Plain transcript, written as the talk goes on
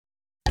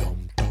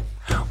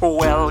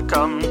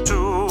Welcome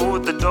to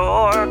the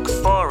Dork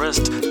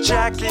Forest.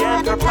 Jackie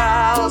and her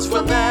pals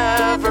will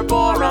never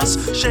bore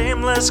us.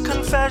 Shameless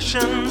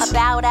confessions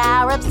about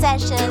our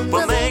obsession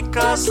will make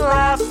us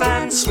laugh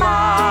and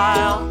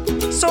smile.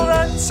 So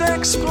let's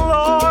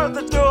explore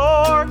the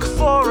Dork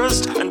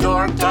Forest and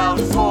dork out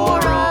for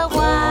a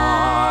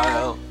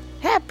while.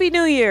 Happy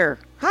New Year!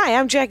 Hi,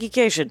 I'm Jackie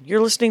Cation.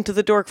 You're listening to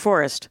the Dork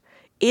Forest.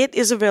 It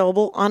is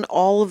available on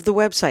all of the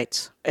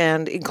websites,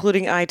 and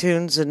including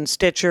iTunes and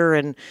Stitcher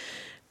and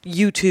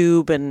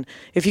YouTube. And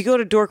if you go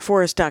to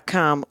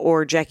dorkforest.com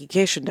or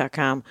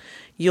jackiecation.com,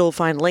 you'll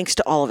find links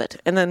to all of it.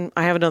 And then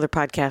I have another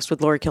podcast with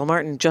Lori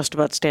Kilmartin just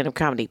about stand-up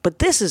comedy. But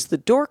this is the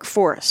Dork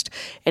Forest,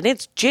 and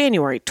it's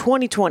January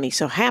 2020,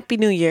 so Happy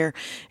New Year,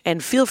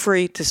 and feel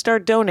free to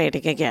start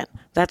donating again.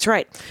 That's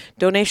right.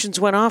 Donations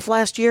went off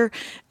last year,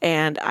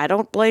 and I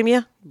don't blame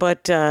you,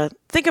 but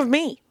think of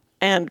me.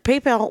 And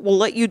PayPal will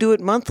let you do it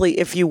monthly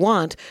if you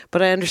want,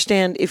 but I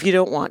understand if you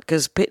don't want,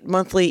 because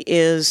monthly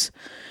is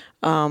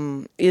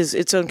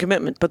its own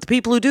commitment. But the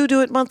people who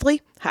do it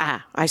monthly,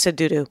 I said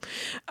do.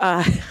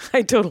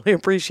 I totally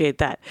appreciate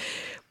that.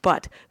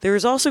 But there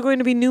is also going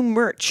to be new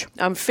merch.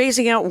 I'm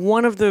phasing out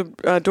one of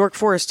the Dork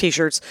Forest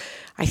t-shirts.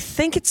 I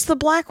think it's the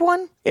black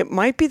one. It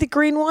might be the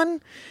green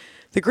one.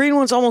 The green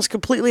one's almost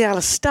completely out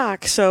of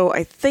stock, so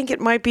I think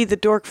it might be the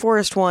Dork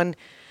Forest one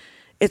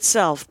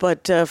itself,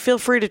 but feel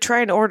free to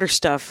try and order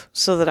stuff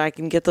so that I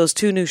can get those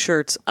two new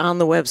shirts on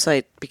the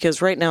website,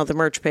 because right now the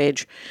merch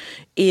page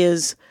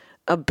is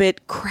a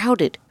bit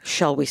crowded,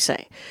 shall we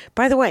say.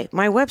 By the way,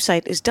 my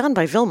website is done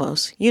by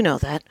Vilmos. You know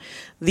that.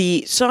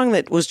 The song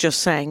that was just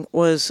sang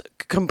was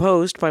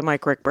composed by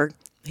Mike Rickberg.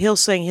 He'll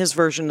sing his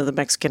version of the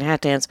Mexican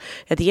hat dance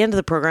at the end of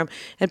the program,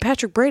 and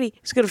Patrick Brady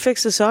is going to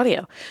fix this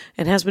audio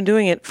and has been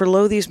doing it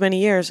for these many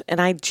years, and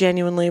I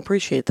genuinely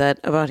appreciate that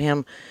about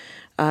him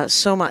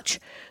so much.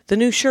 The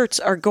new shirts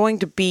are going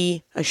to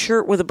be a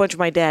shirt with a bunch of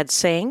my dad's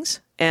sayings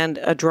and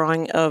a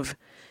drawing of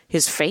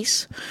his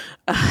face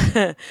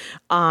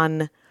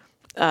on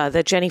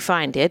that Jenny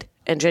Fine did.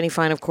 And Jenny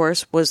Fine, of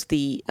course, was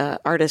the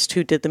artist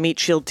who did the Meat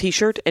Shield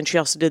t-shirt, and she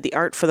also did the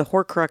art for the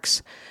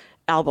Horcrux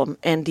album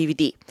and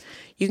DVD.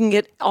 You can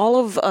get all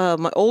of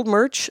my old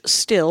merch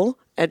still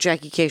at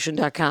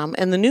jackiecation.com,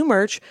 and the new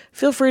merch,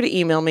 feel free to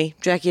email me,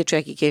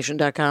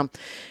 jackie@jackiecation.com,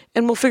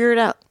 and we'll figure it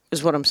out,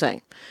 is what I'm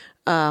saying.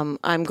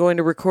 I'm going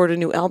to record a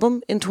new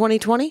album in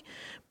 2020,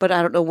 but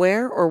I don't know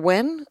where or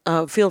when.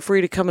 Feel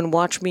free to come and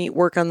watch me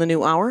work on the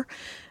new hour.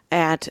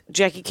 At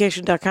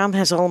jackiecation.com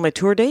has all my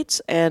tour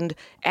dates, and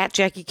at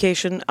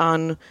jackiecation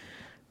on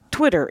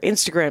Twitter,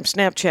 Instagram,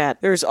 Snapchat.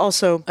 There's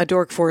also a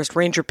Dork Forest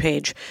Ranger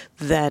page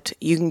that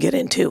you can get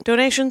into.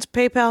 Donations,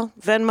 PayPal,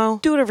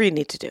 Venmo, do whatever you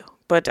need to do.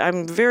 But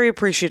I'm very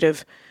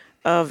appreciative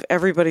of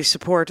everybody's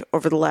support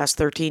over the last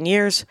 13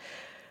 years.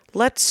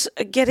 Let's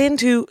get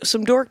into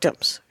some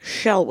dorkdoms,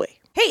 shall we?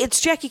 Hey,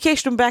 it's Jackie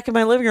Cation. I'm back in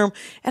my living room,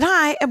 and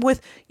I am with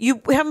you.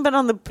 We haven't been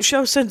on the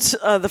show since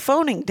the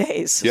phoning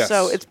days, yes.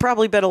 So it's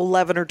probably been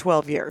 11 or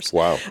 12 years.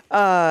 Wow.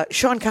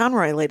 Sean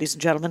Conroy, ladies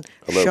and gentlemen.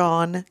 Hello.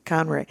 Sean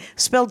Conroy.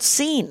 Spelled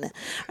Scene.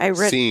 I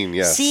read Scene,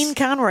 yes. Scene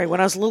Conroy. When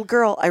I was a little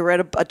girl, I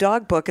read a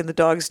dog book, and the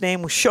dog's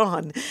name was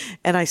Sean,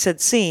 and I said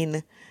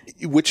Scene.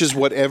 Which is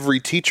what every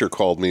teacher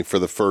called me for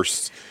the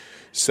first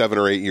 7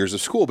 or 8 years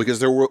of school, because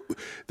there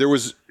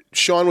was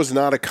Sean was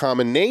not a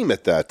common name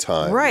at that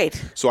time. Right.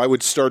 So I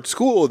would start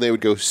school and they would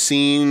go,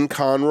 Sean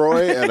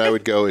Conroy, and I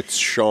would go, it's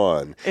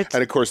Sean.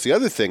 And of course, the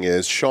other thing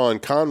is, Sean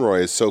Conroy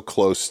is so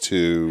close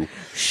to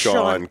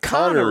Sean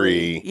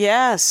Connery.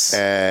 Yes.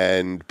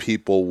 And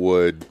people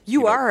would...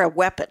 You are a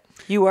weapon.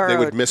 They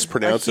would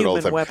mispronounce it all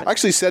the time. Weapon. I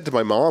actually said to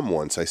my mom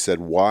once, I said,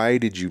 why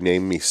did you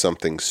name me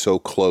something so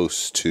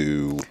close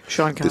to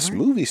Sean Connery? This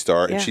movie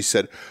star? And she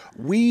said,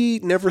 we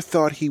never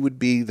thought he would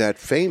be that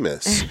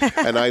famous.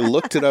 And I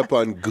looked it up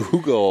on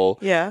Google.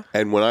 Yeah.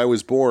 And when I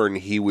was born,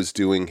 he was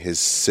doing his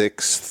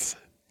 6th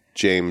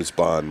James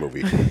Bond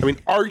movie. I mean,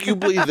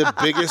 arguably the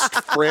biggest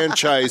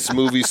franchise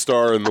movie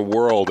star in the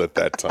world at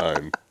that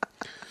time.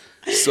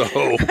 So,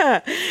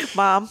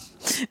 Mom.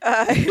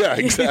 Yeah,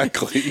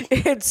 exactly.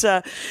 It's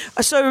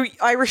so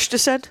Irish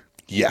descent.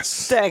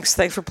 Yes. Thanks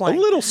for playing.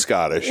 A little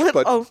Scottish,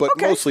 but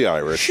okay. Mostly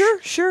Irish.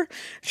 Sure.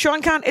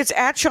 Sean it's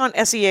at Sean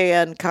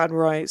Sean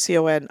Conroy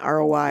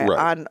CONROY right.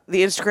 on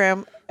the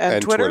Instagram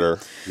and Twitter.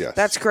 Yes,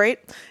 that's great.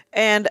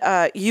 And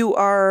you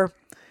are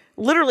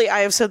literally,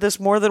 I have said this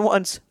more than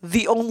once,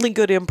 the only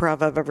good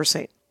improv I've ever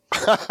seen.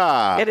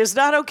 It is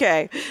not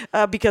okay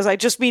because it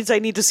just means I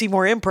need to see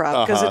more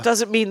improv because it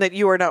doesn't mean that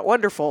you are not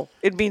wonderful.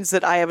 It means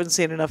that I haven't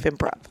seen enough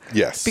improv.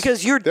 Yes.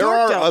 Because your there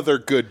dorkdom... are other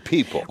good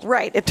people.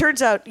 Right. It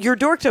turns out your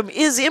dorkdom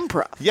is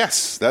improv.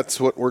 Yes, that's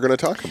what we're going to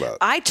talk about.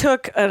 I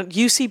took a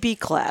UCB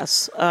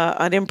class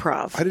on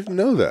improv. I didn't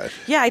know that.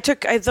 Yeah, I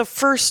took the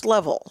first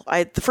level.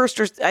 I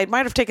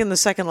might have taken the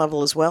second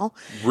level as well.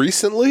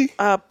 Recently?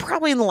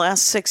 Probably in the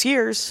last 6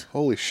 years.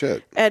 Holy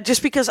shit.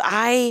 Just because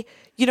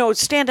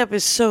stand-up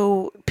is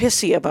so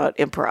pissy about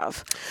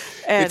improv.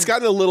 And it's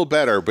gotten a little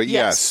better, but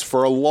yes,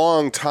 for a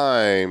long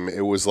time,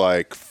 it was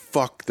like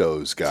fuck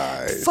those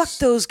guys. Fuck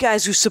those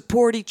guys who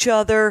support each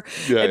other.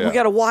 Yeah, and yeah. we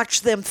got to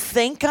watch them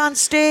think on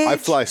stage. I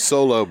fly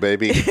solo,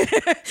 baby.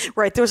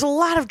 Right. There was a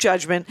lot of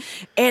judgment.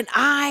 And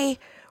I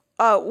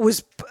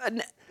was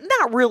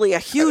not really a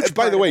huge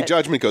By part the way, of it.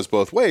 judgment goes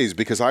both ways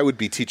because I would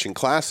be teaching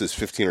classes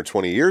 15 or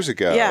 20 years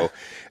ago, Yeah.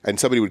 and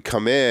somebody would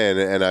come in,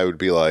 and I would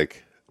be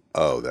like,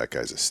 "Oh, that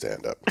guy's a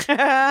stand-up."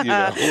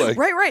 Like,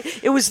 Right.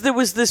 There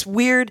was this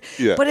weird,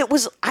 Yeah. but it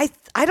was I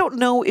don't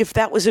know if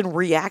that was in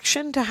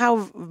reaction to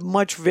how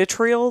much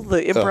vitriol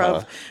the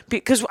improv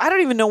because I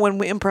don't even know when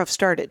improv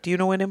started. Do you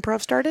know when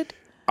improv started?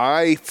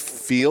 I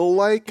feel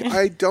like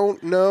I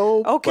don't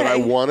know, Okay. but I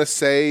want to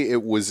say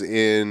it was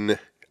in.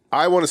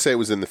 I want to say it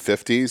was in the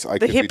 50s.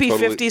 The hippie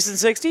 50s and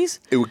 60s?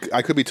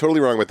 I could be totally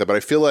wrong about that, but I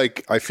feel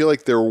like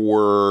there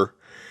were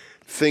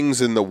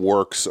things in the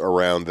works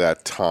around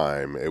that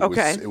time.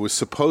 It was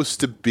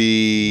supposed to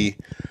be.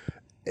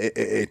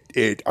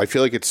 I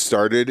feel like it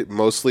started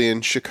mostly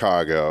in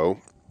Chicago.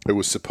 It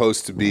was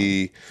supposed to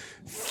be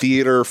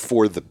theater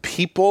for the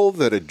people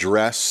that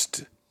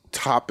addressed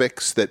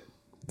topics that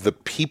the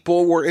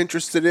people were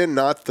interested in,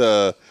 not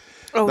the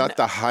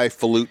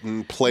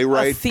highfalutin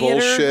playwright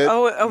bullshit.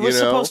 Oh, it was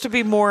supposed to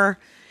be more.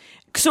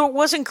 So it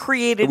wasn't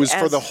created. It was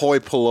for the hoi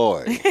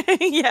polloi.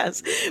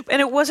 Yes,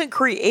 and it wasn't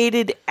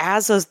created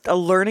as a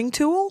learning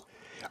tool.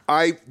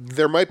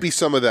 There might be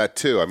some of that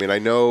too. I mean, I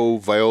know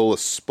Viola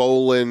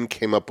Spolin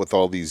came up with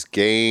all these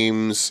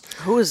games.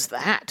 Who is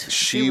that?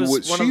 She's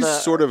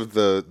sort of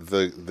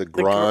the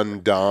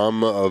grande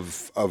dame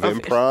of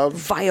improv.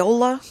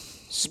 Viola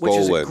Spolin, which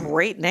is a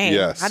great name.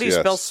 Yes, How do you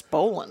spell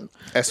Spolin?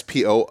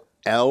 Spolin.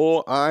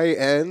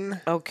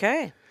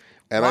 Okay.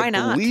 And Why I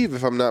not? believe,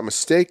 if I'm not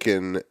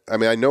mistaken, I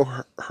mean, I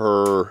know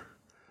her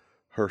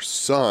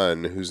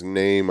son, whose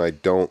name I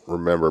don't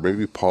remember,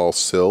 maybe Paul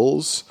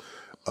Sills,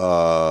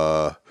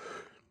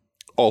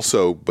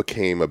 also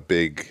became a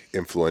big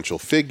influential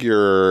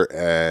figure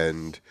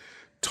and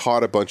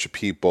taught a bunch of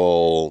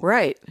people.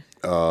 Right.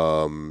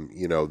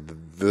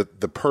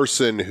 The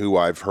person who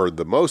I've heard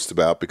the most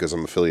about, because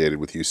I'm affiliated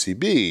with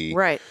UCB,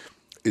 Right.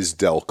 is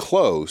Del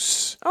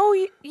Close.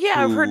 Oh,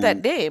 yeah, I've heard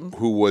that name.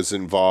 Who was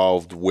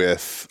involved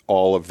with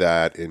all of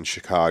that in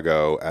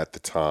Chicago at the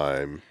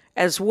time.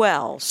 As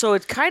well. So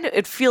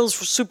it feels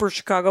super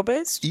Chicago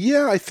based.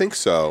 Yeah, I think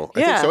so.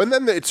 I think so. And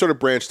then it sort of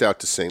branched out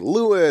to St.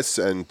 Louis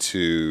and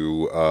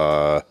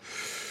to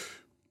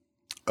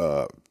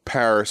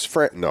Paris,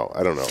 France. No,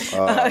 I don't know.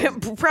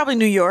 Probably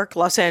New York,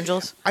 Los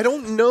Angeles. I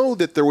don't know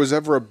that there was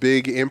ever a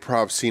big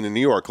improv scene in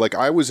New York. Like,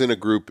 I was in a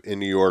group in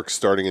New York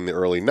starting in the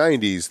early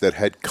 90s that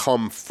had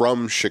come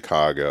from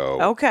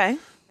Chicago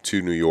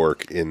to New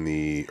York in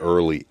the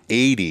early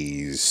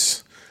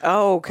 80s.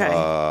 Oh, okay.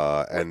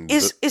 And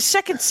is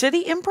Second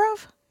City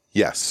improv?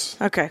 Yes.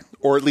 Okay.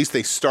 Or at least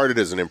they started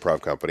as an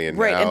improv company. And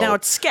right, and now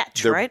it's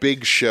sketch, their right?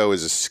 big show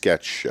is a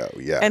sketch show,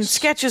 yes. And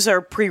sketches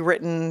are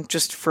pre-written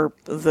just for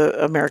the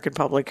American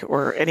public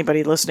or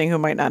anybody listening who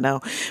might not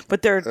know.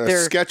 But they're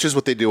sketch is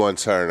what they do on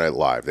Saturday Night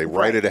Live. They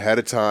write it ahead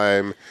of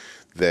time.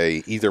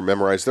 They either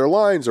memorize their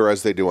lines or,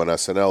 as they do on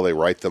SNL, they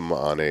write them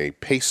on a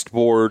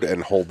pasteboard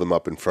and hold them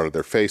up in front of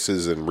their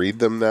faces and read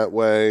them that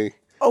way.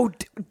 Oh,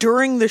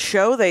 during the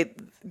show, they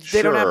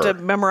don't have Sure.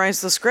 to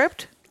memorize the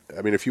script?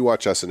 I mean, if you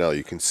watch SNL,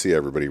 you can see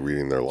everybody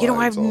reading their lines. You know,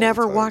 I've all the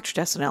never time. watched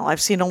SNL. I've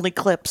seen only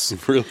clips.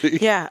 Really?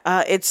 Yeah,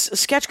 it's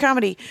sketch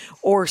comedy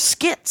or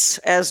skits,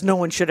 as no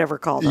one should ever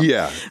call them.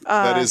 Yeah,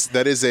 that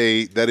is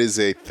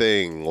a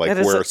thing.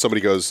 Like where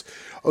somebody goes,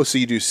 "Oh, so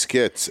you do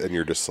skits," and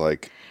you're just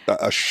like,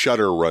 a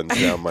shudder runs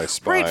down my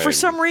spine. Right. For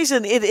some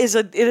reason, it is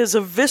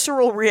a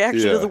visceral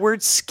reaction to the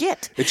word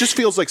skit. It just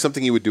feels like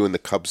something you would do in the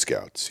Cub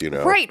Scouts, you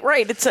know? Right.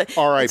 It's a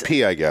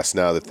R.I.P. I guess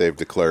now that they've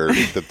declared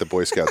that the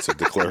Boy Scouts have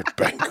declared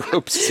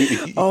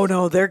bankruptcy. Oh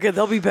no, they're good.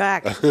 They'll be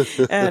back.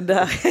 And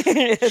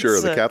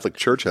sure, the Catholic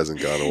Church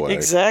hasn't gone away.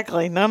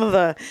 Exactly. None of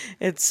the.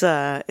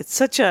 It's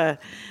such a.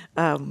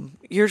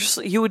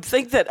 You would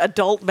think that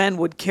adult men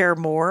would care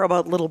more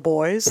about little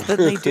boys than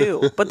they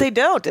do, but they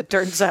don't. It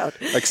turns out,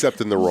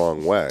 except in the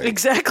wrong way.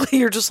 Exactly.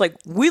 You're just like,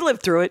 we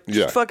lived through it.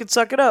 Just fucking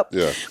suck it up.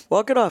 Yeah.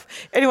 Walk it off.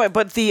 Anyway,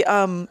 but the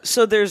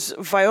so there's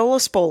Viola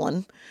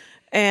Spolin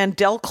and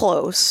Del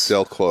Close.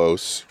 Del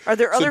Close. Are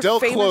there other Del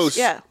famous? Close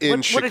in What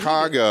did he do?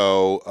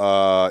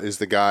 Chicago is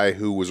the guy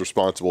who was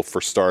responsible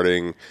for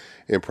starting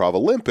Improv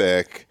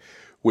Olympic,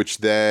 which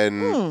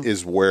then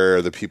is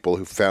where the people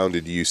who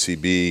founded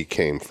UCB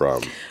came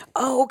from.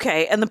 Oh,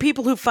 okay. And the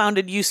people who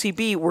founded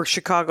UCB were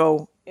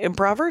Chicago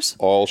improvers?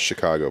 All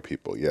Chicago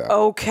people, yeah.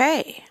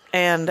 Okay.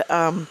 And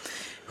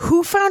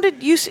who founded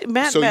UCB?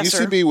 Matt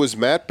Besser. UCB was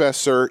Matt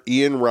Besser,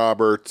 Ian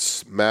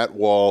Roberts, Matt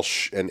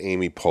Walsh, and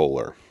Amy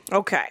Poehler.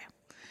 Okay.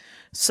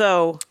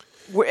 So,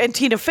 and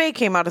Tina Fey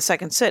came out of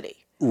Second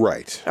City.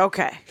 Right.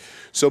 Okay.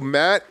 So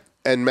Matt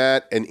and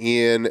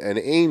Ian and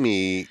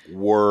Amy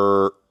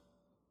were...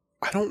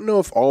 I don't know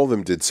if all of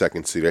them did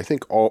Second City. I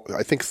think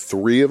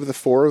 3 of the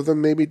 4 of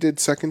them maybe did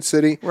Second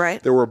City.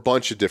 Right. There were a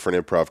bunch of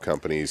different improv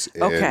companies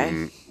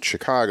in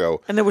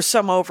Chicago. And there was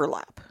some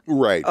overlap.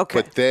 Right.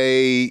 Okay.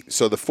 But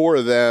so the 4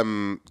 of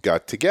them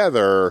got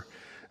together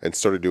and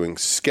started doing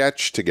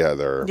sketch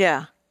together.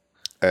 Yeah.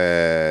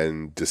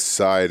 And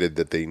decided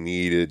that they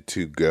needed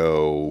to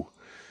go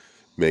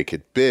make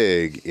it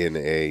big in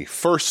a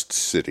first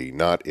city,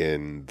 not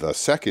in the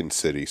second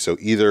city. So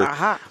either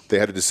they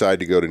had to decide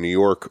to go to New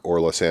York or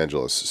Los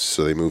Angeles.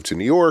 So they moved to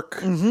New York.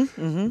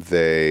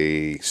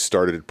 They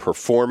started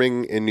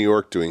performing in New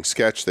York, doing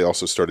sketch. They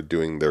also started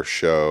doing their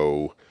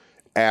show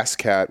Ass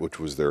Cat, which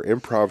was their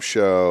improv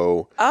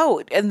show.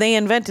 Oh, and they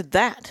invented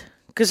that.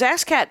 Because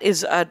Ass Cat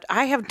is,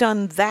 I have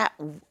done that.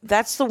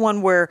 That's the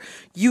one where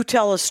you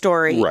tell a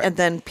story and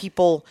then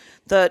people,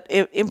 the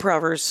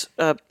improvers,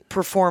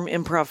 perform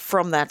improv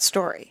from that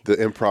story.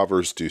 The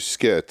improvers do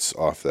skits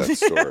off that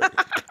story.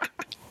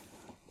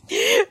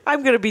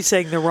 I'm going to be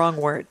saying the wrong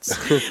words.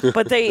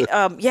 But they,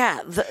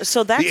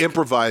 so that's... The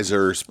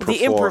improvisers perform.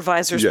 The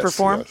improvisers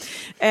perform. Yes.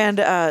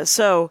 And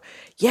so,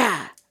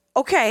 yeah.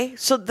 Okay,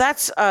 so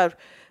that's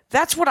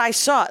what I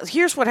saw.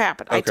 Here's what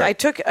happened. Okay. I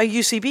took a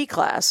UCB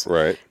class.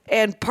 Right.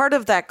 And part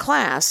of that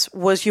class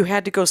was you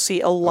had to go see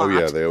a lot of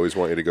shows. Oh, yeah. They always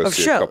want you to go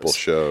see a couple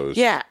shows.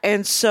 Yeah.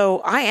 And so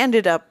I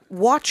ended up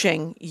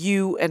watching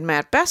you and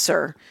Matt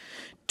Besser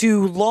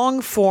do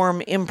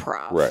long-form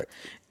improv. Right.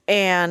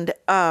 And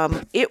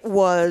it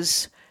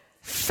was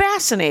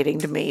fascinating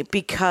to me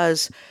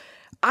because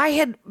I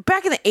had,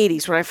 back in the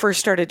 80s when I first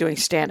started doing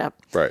stand-up.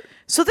 Right.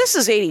 So this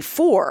is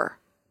 84.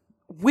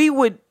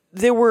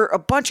 There were a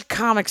bunch of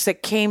comics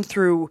that came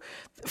through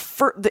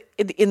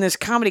in this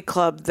comedy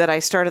club that I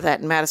started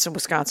at in Madison,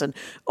 Wisconsin,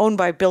 owned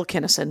by Bill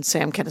Kinnison,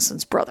 Sam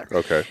Kinnison's brother.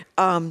 Okay.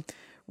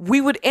 We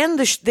would end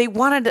they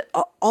wanted,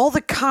 all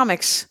the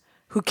comics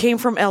who came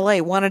from LA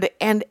wanted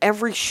to end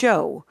every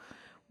show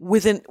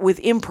with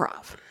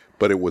improv.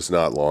 But it was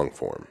not long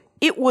form.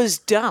 It was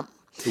dumb.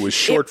 It was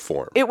short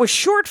form. It was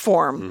short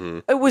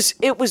form.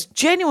 Mm-hmm. It was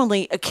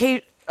genuinely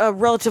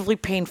relatively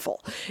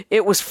painful.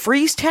 It was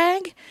freeze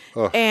tag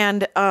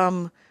and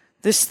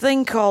this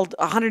thing called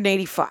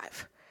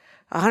 185.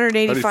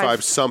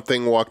 185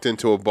 something walked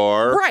into a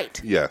bar. Right.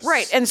 Yes.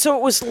 Right. And so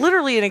it was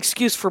literally an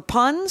excuse for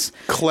puns.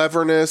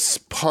 Cleverness,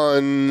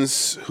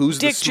 puns, who's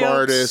Dick the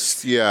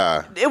smartest. Jokes.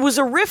 Yeah. It was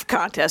a riff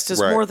contest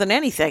more than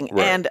anything.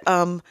 Right.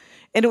 And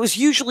it was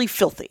usually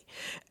filthy.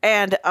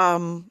 And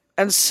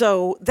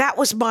so that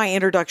was my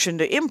introduction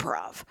to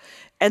improv.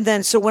 And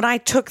then so when I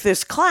took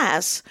this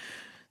class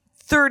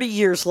 30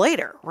 years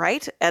later,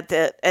 right, and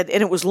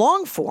it was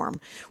long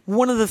form,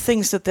 one of the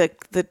things that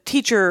the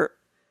teacher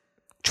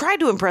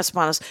tried to impress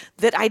upon us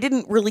that I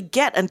didn't really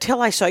get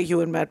until I saw you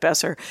and Matt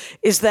Besser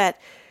is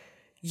that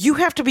you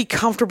have to be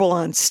comfortable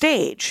on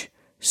stage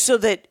so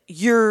that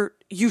you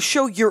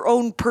show your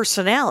own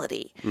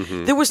personality.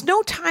 Mm-hmm. There was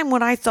no time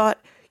when I thought,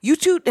 you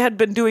two had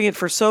been doing it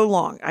for so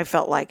long, I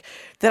felt like,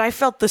 that I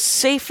felt the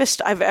safest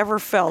I've ever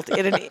felt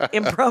in an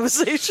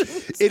improvisation.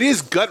 It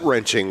is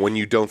gut-wrenching when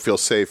you don't feel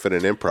safe in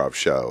an improv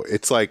show.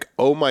 It's like,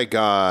 oh my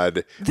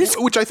God.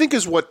 Which I think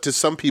is what, to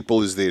some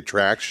people, is the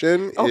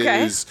attraction.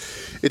 Okay. It's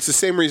the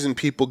same reason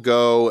people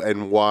go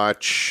and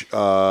watch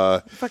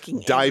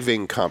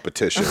diving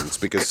competitions,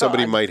 because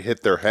somebody might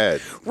hit their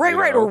head.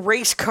 Right, or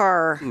race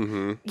car.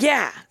 Mm-hmm.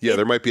 Yeah. Yeah,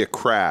 there might be a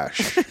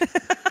crash.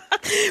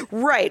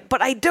 Right,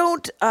 but I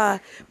don't,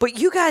 but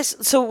you guys,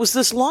 so it was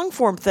this long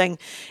form thing,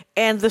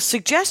 and the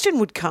suggestion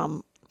would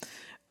come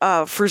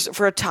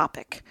for a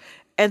topic,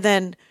 and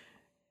then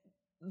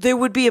there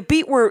would be a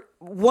beat where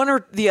one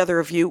or the other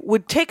of you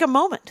would take a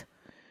moment,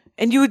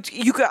 and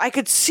I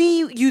could see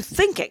you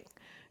thinking,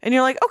 and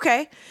you're like,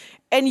 okay,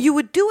 and you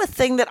would do a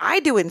thing that I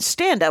do in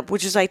stand-up,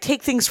 which is I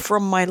take things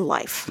from my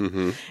life,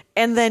 mm-hmm.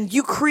 and then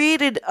you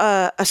created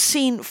a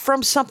scene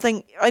from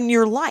something in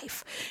your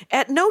life.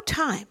 At no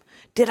time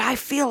did I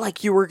feel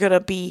like you were going to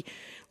be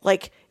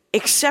like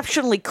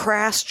exceptionally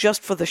crass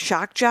just for the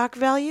shock jock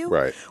value,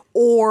 right?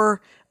 Or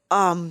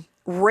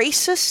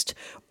racist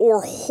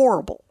or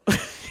horrible.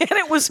 And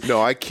it was no.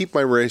 I keep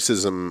my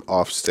racism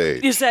off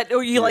stage. Is that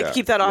you like to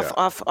keep that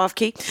off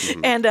key?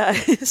 Mm-hmm.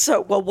 And so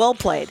well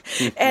played.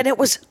 And it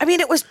was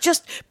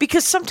just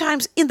because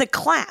sometimes in the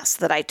class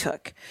that I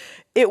took,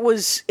 it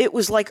was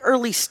like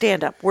early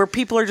stand up where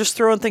people are just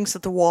throwing things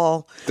at the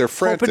wall. They're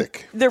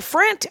frantic. They're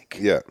frantic.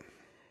 Yeah.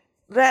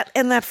 That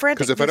frantic.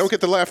 Because if I don't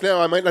get the laugh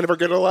now, I might never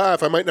get a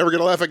laugh. I might never get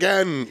a laugh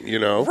again, you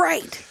know?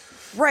 Right.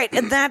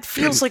 And that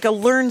feels like a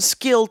learned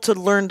skill to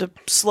learn to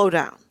slow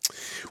down.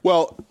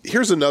 Well,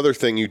 here's another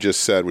thing you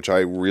just said, which I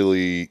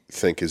really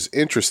think is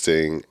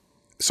interesting.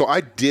 So I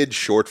did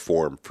short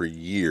form for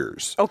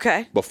years.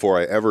 Okay. Before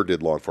I ever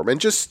did long form. And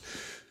just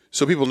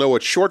so people know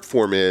what short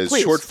form is,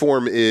 Please. Short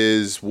form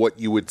is what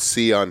you would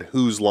see on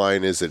Whose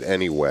Line Is It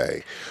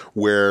Anyway?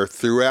 Where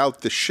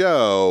throughout the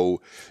show,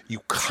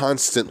 you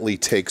constantly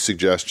take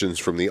suggestions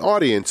from the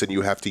audience and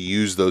you have to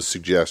use those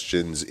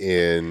suggestions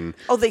in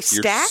they your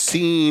stack?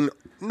 scene.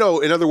 No,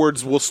 in other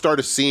words, we'll start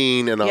a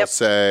scene and I'll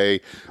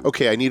say,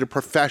 okay, I need a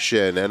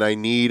profession and I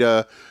need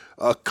a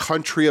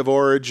country of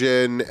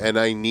origin and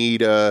I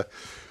need a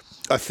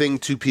thing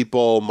two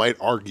people might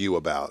argue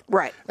about.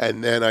 Right.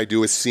 And then I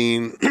do a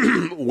scene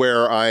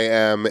where I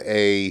am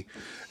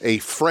a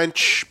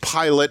French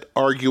pilot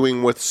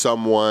arguing with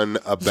someone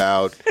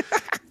about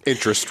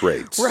interest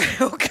rates.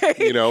 Right, okay.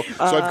 You know,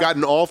 so I've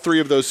gotten all three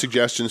of those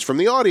suggestions from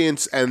the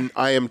audience, and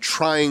I am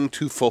trying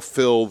to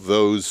fulfill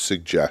those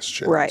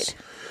suggestions. Right.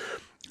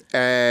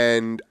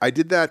 And I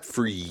did that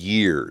for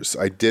years.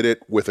 I did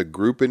it with a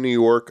group in New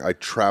York. I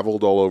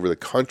traveled all over the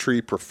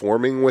country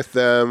performing with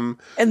them.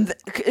 And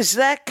is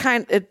that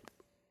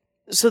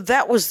so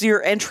that was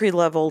your entry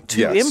level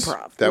to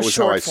improv? That was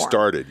how I form.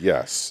 started,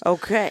 yes.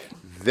 Okay.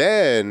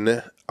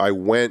 Then I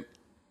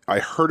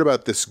heard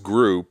about this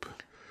group,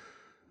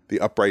 the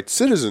Upright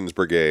Citizens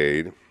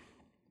Brigade.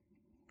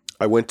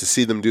 I went to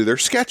see them do their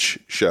sketch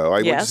show.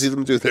 I went to see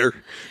them do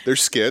their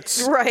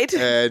skits. Right.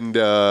 And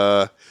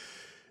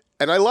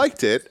I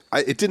liked it.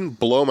 It didn't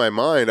blow my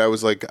mind. I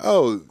was like,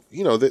 oh,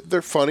 you know,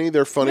 they're funny.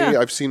 They're funny. Yeah.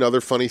 I've seen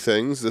other funny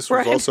things. This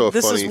was also a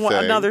funny thing.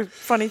 Another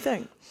funny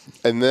thing.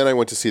 And then I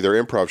went to see their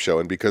improv show.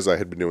 And because I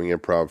had been doing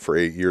improv for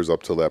 8 years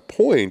up till that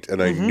point,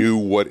 and I knew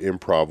what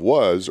improv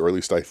was, or at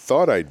least I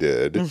thought I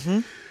did,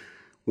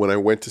 when I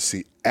went to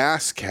see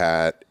Ass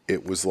Cat,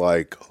 it was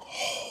like,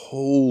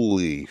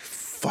 holy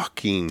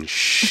fucking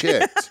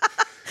shit.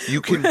 You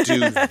can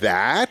do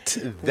that?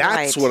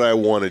 That's what I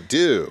want to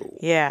do.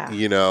 Yeah.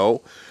 You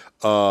know?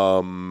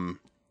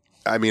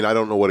 I mean, I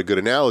don't know what a good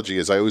analogy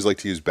is. I always like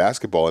to use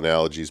basketball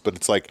analogies, but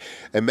it's like,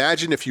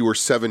 imagine if you were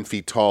 7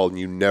 feet tall and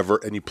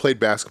you played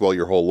basketball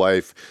your whole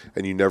life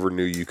and you never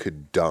knew you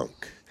could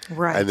dunk.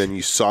 Right. And then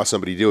you saw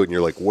somebody do it and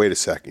you're like, wait a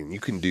second, you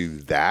can do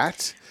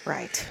that?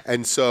 Right.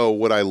 And so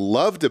what I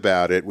loved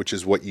about it, which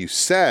is what you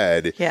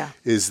said,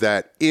 is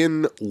that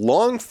in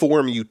long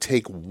form, you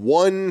take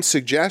one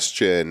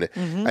suggestion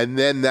and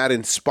then that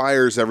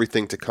inspires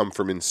everything to come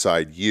from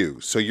inside you.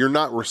 So you're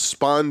not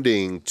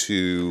responding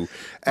to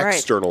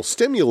external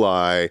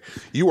stimuli.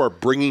 You are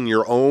bringing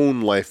your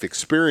own life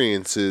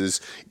experiences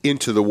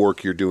into the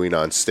work you're doing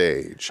on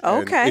stage.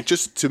 Okay. And it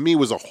just, to me,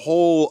 was a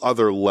whole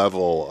other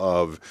level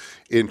of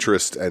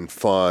interest and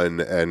fun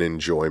and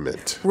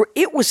enjoyment.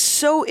 It was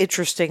so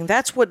interesting.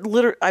 That's what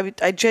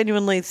I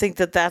genuinely think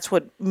that's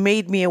what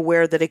made me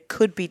aware that it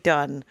could be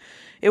done.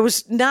 It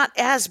was not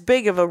as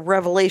big of a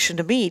revelation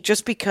to me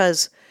just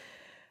because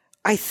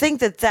I think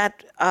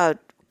that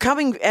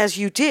coming as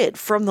you did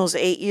from those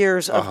 8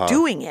 years of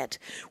doing it,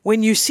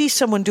 when you see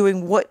someone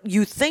doing what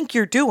you think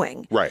you're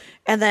doing, right,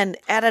 and then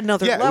at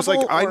another level. Yeah, it was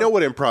like, I know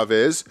what improv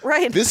is.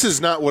 Right. This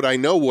is not what I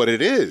know what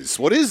it is.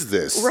 What is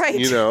this? Right.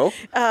 You know?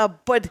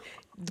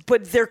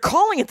 But they're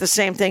calling it the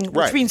same thing, which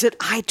Right. means that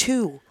I,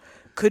 too,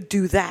 could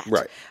do that.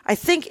 Right. I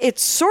think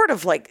it's sort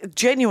of like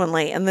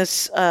genuinely, and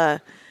this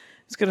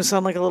it's going to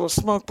sound like a little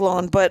smoke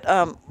blowing, but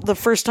the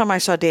first time I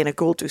saw Dana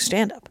Gould do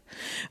stand-up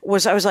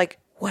I was like,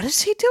 what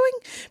is he doing?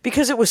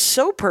 Because it was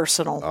so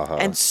personal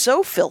and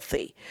so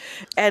filthy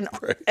and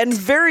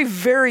very,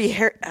 very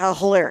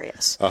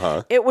hilarious.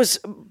 It was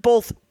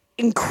both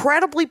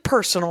incredibly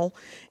personal,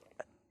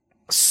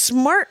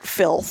 smart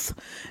filth,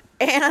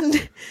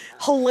 and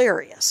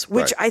hilarious,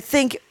 which I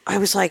think I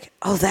was like,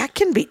 oh, that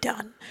can be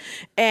done.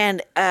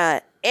 And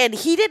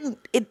he didn't,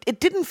 it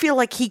didn't feel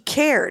like he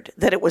cared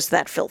that it was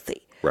that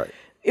filthy. Right.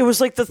 It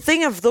was like the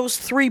thing of those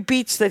 3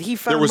 beats that he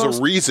found. There was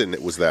a reason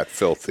it was that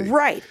filthy.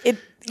 Right.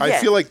 I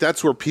feel like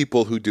that's where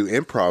people who do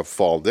improv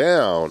fall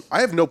down.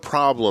 I have no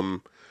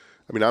problem.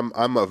 I mean,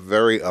 I'm a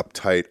very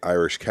uptight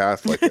Irish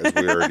Catholic, as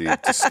we already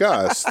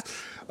discussed.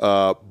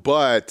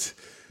 But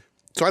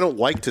so I don't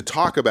like to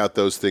talk about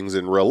those things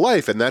in real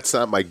life, and that's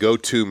not my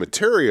go-to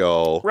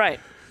material. Right.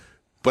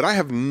 But I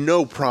have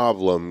no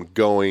problem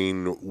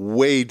going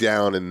way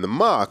down in the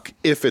muck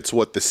if it's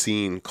what the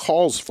scene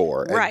calls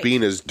for and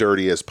being as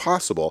dirty as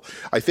possible.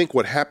 I think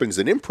what happens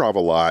in improv a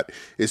lot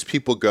is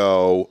people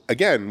go,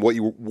 again, what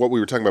we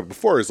were talking about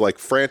before is like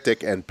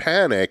frantic and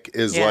panic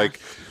is like,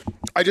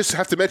 I just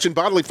have to mention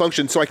bodily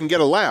function so I can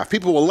get a laugh.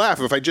 People will laugh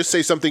if I just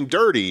say something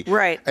dirty.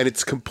 Right. And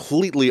it's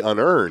completely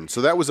unearned.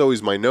 So that was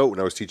always my note when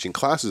I was teaching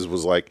classes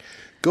was like,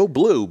 go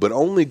blue, but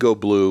only go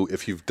blue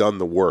if you've done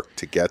the work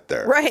to get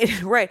there.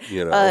 Right.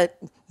 You know?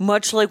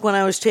 Much like when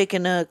I was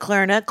taking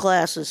clarinet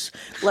lessons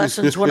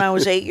when I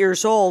was 8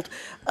 years old,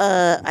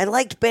 I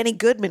liked Benny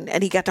Goodman,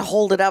 and he got to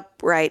hold it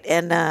up right.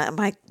 And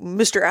my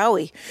Mr.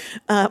 Owie,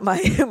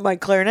 my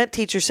clarinet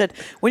teacher said,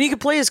 when you can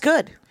play as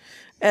good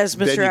as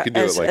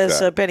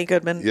Benny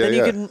Goodman, then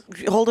you can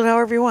hold it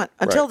however you want.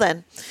 Until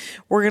then,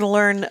 we're going to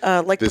learn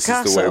like this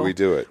Picasso. This is the way we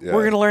do it. Yeah.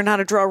 We're going to learn how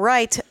to draw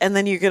right, and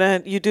then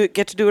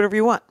get to do whatever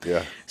you want.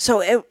 Yeah.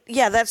 So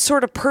that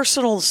sort of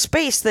personal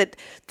space that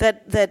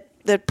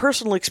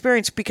personal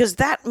experience, because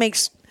that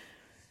makes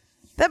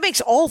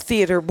all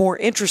theater more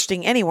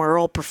interesting anywhere,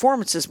 all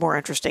performances more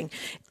interesting,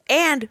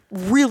 and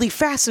really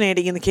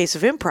fascinating in the case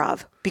of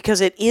improv because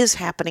it is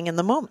happening in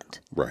the moment.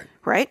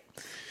 Right.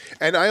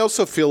 And I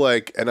also feel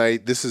like,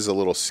 this is a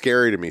little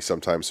scary to me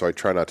sometimes, so I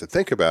try not to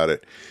think about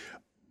it.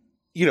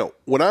 You know,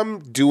 when I'm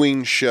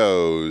doing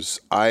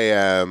shows, I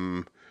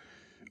am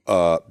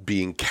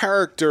being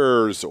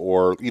characters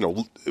or,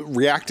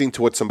 reacting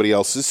to what somebody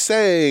else is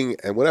saying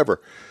and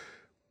whatever.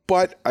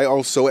 But I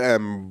also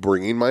am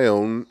bringing my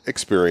own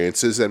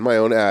experiences and my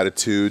own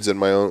attitudes and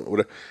my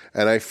own,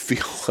 and I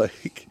feel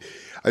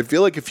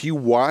like if you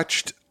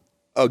watched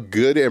a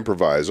good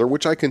improviser,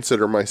 which I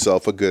consider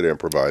myself a good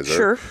improviser,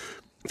 Sure.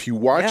 If you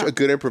watch a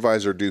good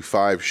improviser do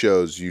 5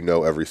 shows, you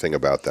know everything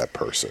about that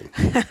person.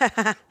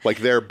 Like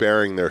they're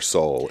bearing their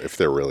soul if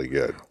they're really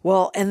good.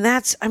 Well, and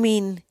that's, I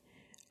mean,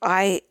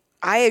 I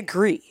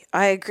agree.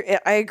 I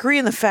agree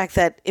in the fact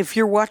that if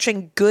you're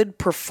watching good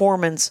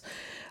performance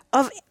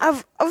of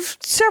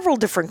several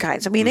different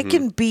kinds, I mean, it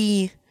can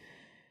be.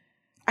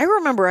 I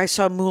remember I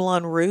saw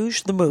Moulin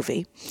Rouge, the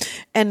movie,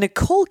 and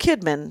Nicole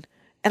Kidman,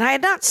 and I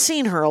had not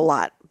seen her a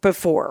lot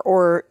before,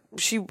 or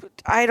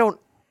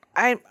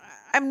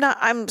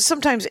I'm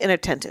sometimes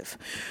inattentive.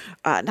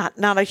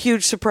 Not a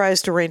huge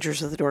surprise to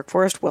Rangers of the Dork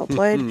Forest. Well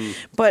played.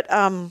 But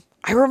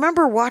I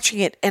remember watching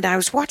it, and I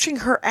was watching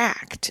her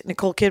act,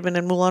 Nicole Kidman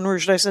in Moulin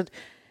Rouge, and I said,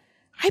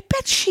 I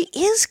bet she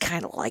is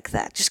kind of like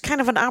that. Just kind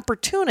of an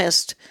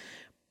opportunist,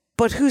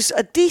 but who's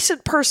a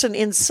decent person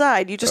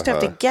inside. You just have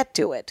to get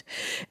to it.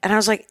 And I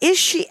was like, is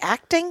she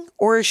acting,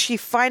 or is she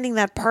finding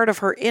that part of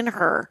her in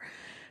her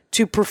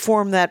to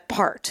perform that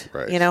part?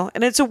 Right. You know?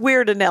 And it's a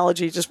weird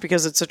analogy just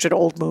because it's such an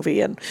old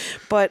movie.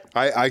 But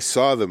I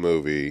saw the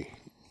movie,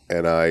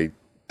 and I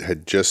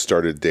had just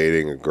started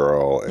dating a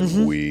girl,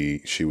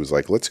 and she was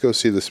like, let's go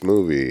see this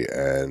movie.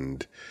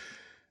 And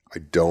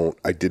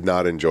I did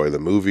not enjoy the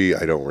movie.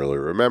 I don't really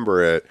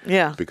remember it.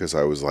 Yeah. Because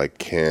I was like,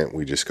 can't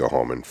we just go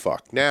home and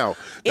fuck? Now,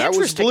 that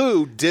was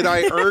Blue. Did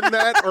I earn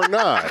that or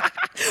not?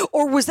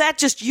 Or was that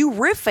just you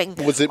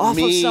riffing Was it off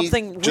me of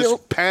something just real?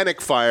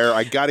 panic fire?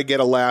 I got to get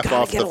a laugh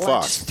off the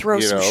fuck. Just throw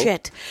some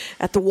shit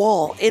at the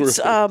wall. It's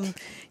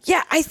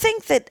I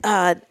think that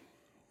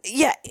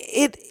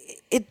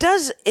it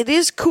does. It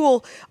is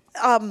cool.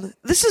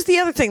 This is the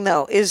other thing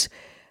though: is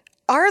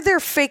are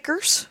there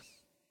fakers?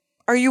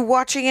 Are you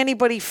watching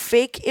anybody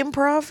fake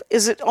improv?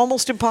 Is it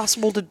almost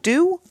impossible to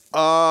do?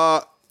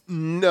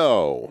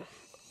 No.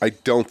 I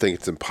don't think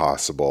it's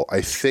impossible.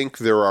 I think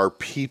there are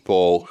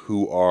people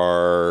who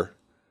are.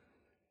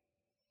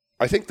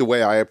 I think the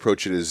way I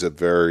approach it is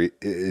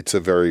it's a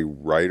very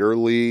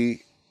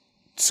writerly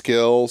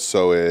skill.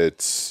 So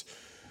it's.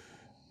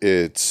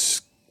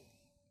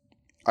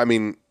 I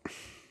mean,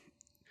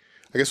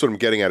 I guess what I'm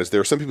getting at is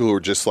there are some people who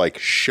are just like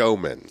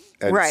showmen,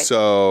 and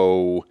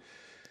so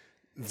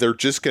they're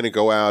just going to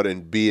go out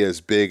and be as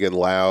big and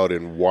loud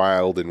and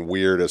wild and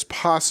weird as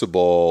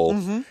possible.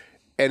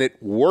 And it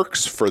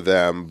works for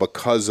them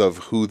because of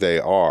who they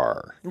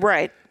are.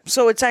 Right.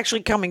 So it's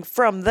actually coming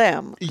from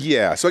them.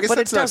 Yeah. So I guess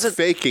that's not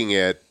faking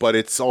it, but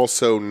it's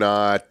also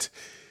not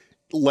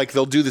like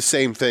they'll do the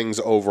same things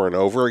over and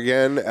over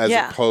again as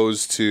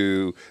opposed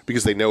to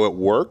because they know it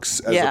works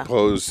as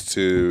opposed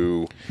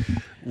to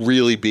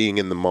really being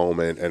in the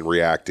moment and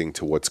reacting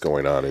to what's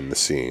going on in the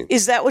scene.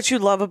 Is that what you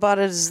love about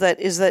it? Is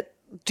that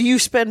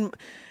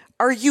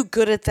are you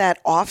good at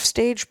that off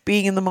stage,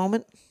 being in the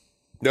moment?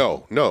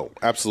 No,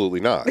 absolutely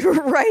not.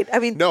 Right. I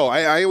mean, no,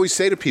 I always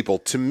say to people,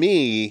 to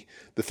me,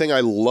 the thing I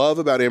love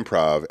about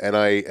improv, and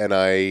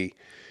I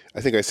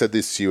think I said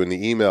this to you in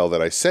the email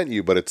that I sent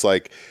you, but it's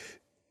like,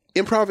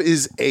 improv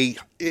is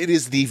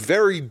the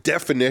very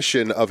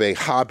definition of a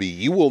hobby.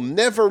 You will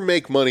never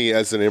make money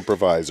as an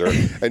improviser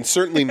and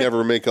certainly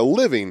never make a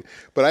living,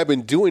 but I've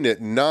been doing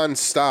it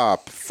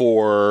nonstop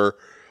for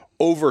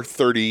over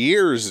 30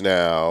 years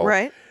now.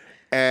 Right.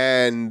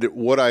 And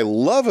what I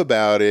love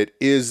about it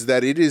is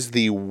that it is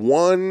the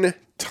one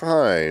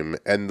time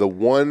and the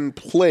one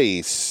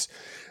place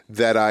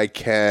that I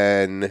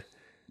can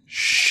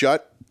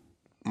shut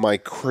my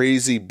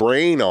crazy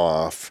brain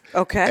off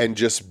and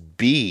just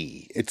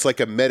be. It's like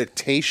a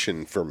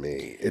meditation for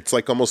me. It's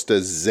like almost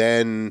a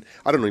Zen.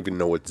 I don't even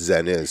know what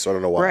Zen is, so I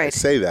don't know why I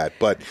say that.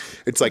 But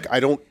it's like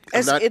I'm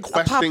not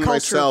questioning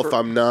myself.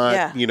 I'm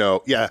not,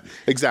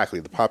 exactly,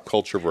 the pop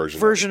culture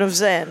version of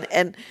Zen.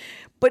 And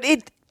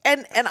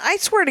I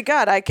swear to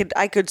God, I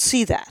could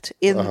see that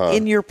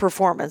in your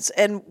performance.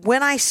 And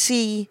when I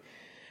see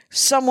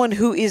someone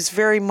who is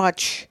very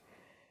much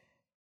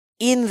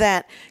in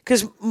that,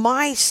 because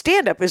my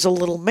stand-up is a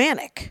little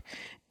manic,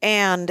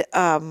 and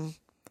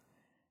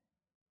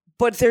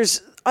but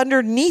there's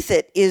underneath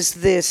it is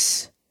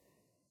this.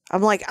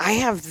 I'm like, I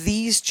have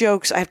these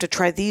jokes. I have to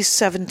try these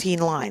 17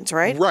 lines,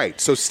 right?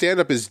 Right. So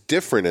stand-up is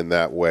different in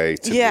that way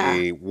to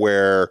me,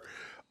 where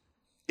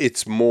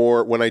it's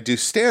more when I do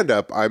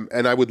stand-up,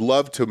 I would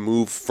love to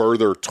move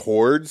further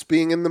towards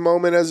being in the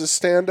moment as a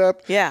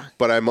stand-up. Yeah.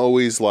 But I'm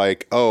always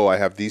like, oh, I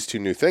have these 2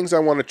 new things I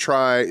want to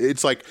try.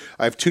 It's like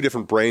I have 2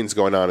 different brains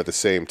going on at the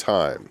same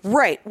time.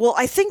 Right. Well,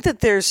 I think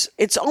that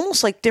it's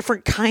almost like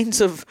different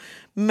kinds of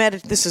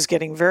this is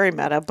getting very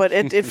meta, but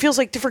it feels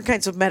like different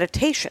kinds of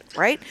meditation,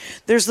 right?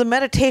 There's the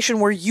meditation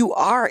where you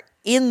are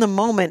in the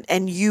moment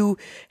and you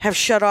have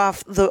shut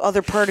off the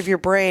other part of your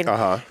brain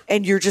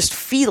and you're just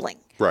feeling.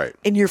 Right.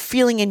 And you're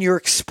feeling and you're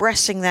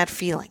expressing that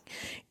feeling.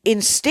 In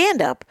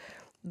stand-up,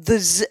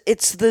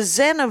 it's the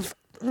zen of,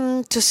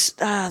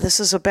 this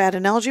is a bad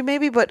analogy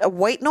maybe, but a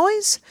white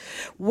noise,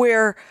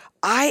 where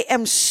I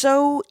am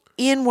so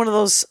in one of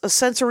those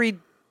sensory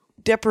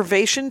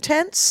deprivation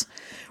tents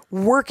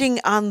working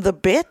on the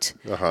bit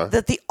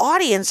that the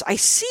audience, I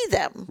see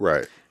them.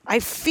 Right. I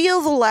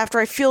feel the laughter.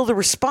 I feel the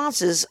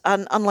responses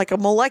on like a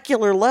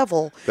molecular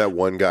level. That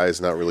one guy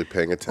is not really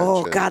paying attention.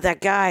 Oh God,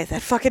 that guy,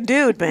 that fucking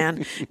dude,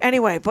 man.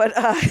 Anyway, but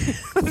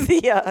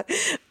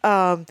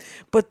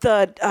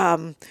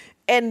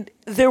and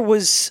there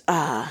was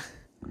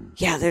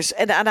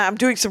and I'm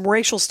doing some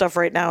racial stuff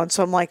right now, and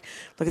so I'm like,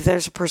 look,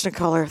 there's a person of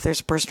color, there's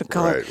a person of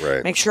color.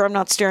 Right. Make sure I'm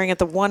not staring at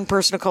the one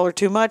person of color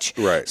too much,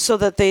 right? So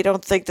that they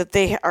don't think that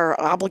they are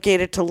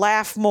obligated to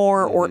laugh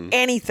more or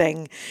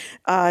anything,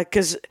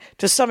 because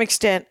to some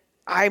extent,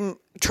 I'm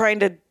trying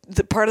to.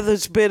 The part of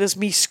this bit is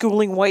me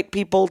schooling white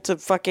people to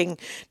fucking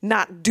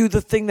not do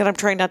the thing that I'm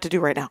trying not to do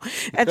right now,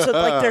 and so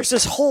like there's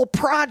this whole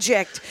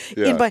project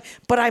but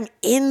I'm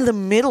in the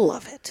middle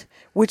of it,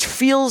 which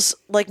feels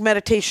like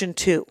meditation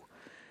too.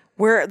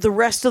 Where the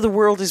rest of the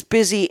world is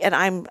busy and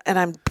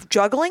I'm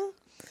juggling,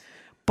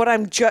 but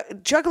I'm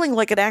juggling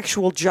like an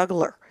actual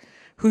juggler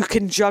who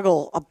can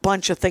juggle a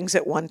bunch of things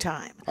at one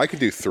time. I can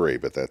do 3,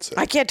 but that's it.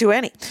 I can't do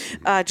any.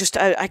 I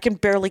can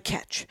barely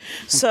catch.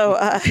 So,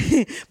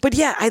 but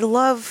yeah, I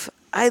love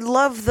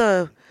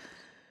the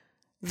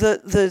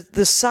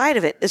side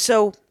of it.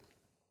 So,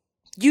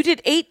 you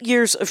did 8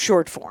 years of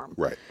short form,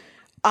 right?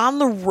 On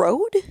the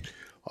road.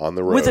 On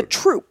the road with a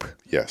troupe.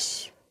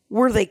 Yes.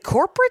 Were they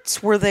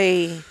corporates? Were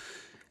they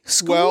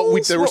schools? Well,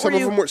 there were some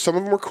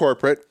of them were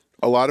corporate.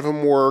 A lot of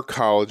them were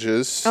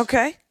colleges.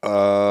 Okay.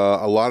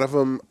 A lot of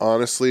them,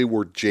 honestly,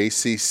 were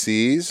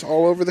JCCs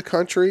all over the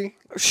country.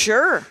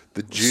 Sure.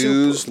 The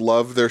Jews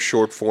love their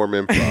short form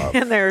improv.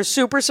 And they're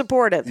super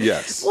supportive.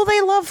 Yes. Well,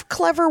 they love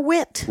clever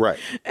wit. Right.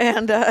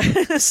 And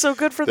so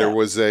good for them.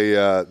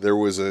 There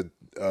was a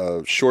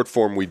short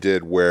form we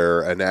did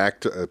where an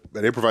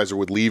improviser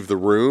would leave the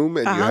room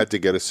and you had to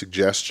get a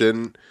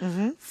suggestion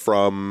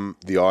from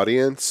the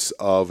audience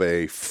of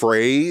a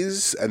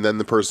phrase, and then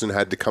the person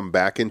had to come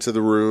back into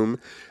the room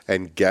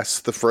and guess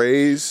the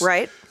phrase.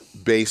 Right.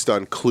 Based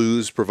on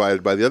clues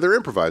provided by the other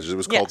improvisers. It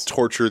was called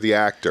Torture the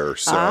Actor.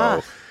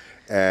 So,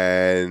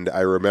 and I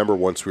remember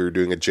once we were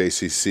doing a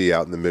JCC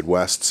out in the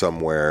Midwest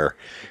somewhere,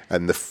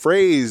 and the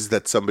phrase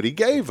that somebody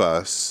gave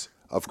us,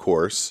 of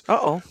course,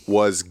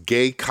 was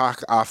 "gay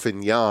cock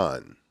offen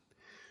Jan,"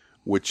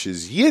 which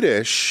is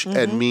Yiddish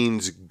and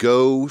means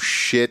 "go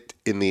shit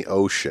in the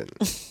ocean."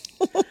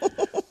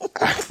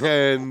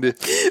 And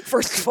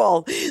first of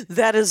all,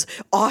 that is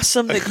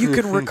awesome that you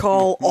can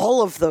recall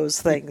all of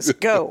those things.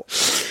 Go.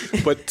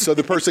 But so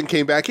the person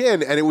came back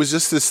in, and it was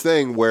just this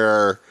thing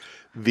where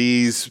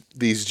these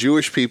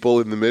Jewish people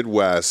in the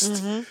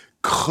Midwest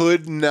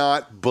could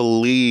not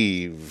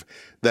believe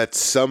that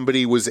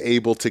somebody was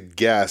able to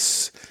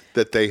guess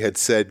that they had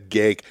said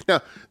gay.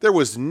 Now, there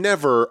was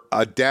never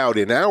a doubt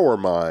in our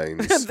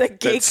minds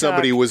that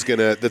somebody was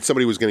gonna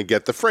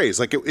get the phrase.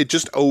 Like it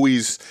just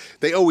always,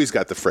 they always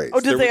got the phrase. Oh,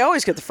 did they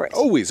always get the phrase?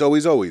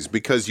 Always,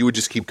 because you would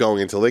just keep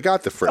going until they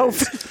got the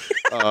phrase.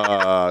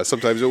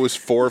 Sometimes it was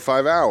 4 or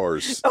 5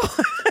 hours.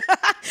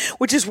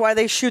 Which is why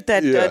they shoot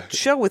that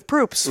show with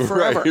Proops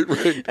forever.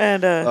 Right.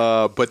 And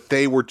but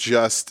they were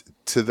just,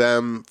 to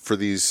them, for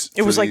these,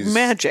 it was like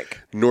magic.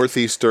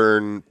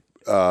 Northeastern,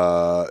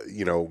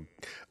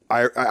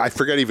 I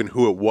forget even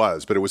who it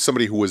was, but it was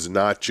somebody who was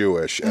not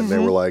Jewish, and they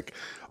were like,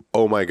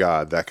 "Oh my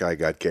God, that guy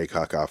got gay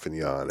cock offen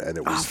Jan," and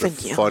it was the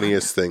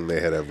funniest thing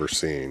they had ever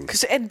seen.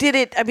 And did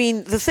it? I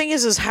mean, the thing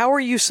is how are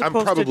you supposed to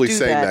do that? I'm probably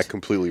saying that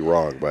completely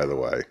wrong, by the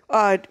way.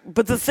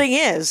 But the thing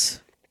is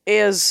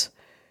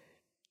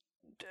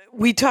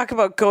we talk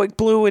about going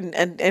blue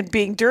and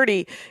being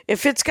dirty.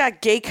 If it's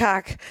got gay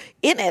cock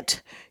in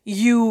it,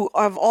 you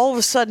have all of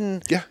a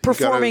sudden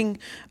performing you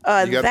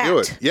gotta that. do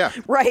it. Yeah.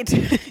 Right.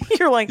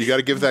 You're like, you got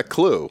to give that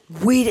clue.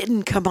 We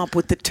didn't come up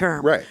with the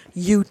term. Right.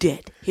 You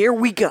did. Here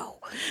we go.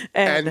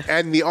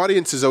 And the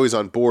audience is always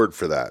on board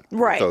for that.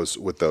 Right.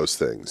 With those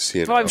things.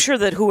 You know? Well, I'm sure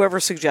that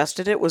whoever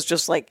suggested it was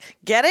just like,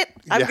 get it?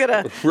 I'm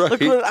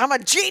I'm a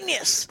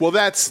genius. Well,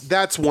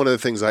 that's one of the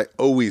things I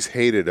always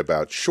hated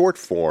about short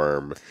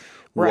form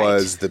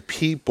was the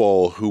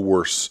people who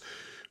were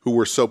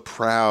so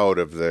proud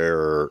of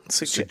their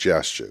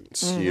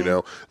suggestions. You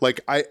know, like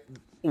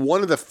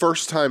one of the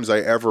first times I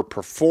ever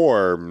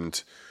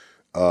performed,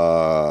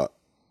 I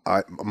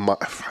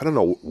don't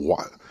know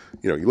why.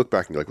 You know, you look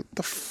back and you're like, what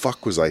the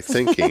fuck was I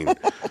thinking?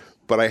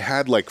 But I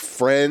had like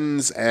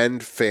friends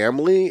and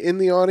family in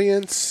the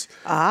audience.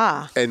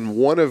 And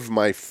one of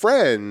my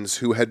friends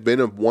who had been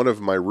one of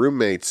my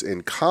roommates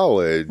in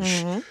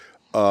college,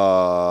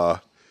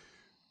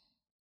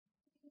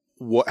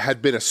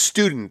 had been a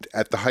student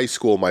at the high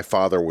school my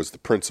father was the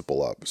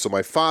principal of. So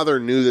my father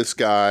knew this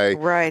guy.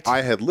 Right.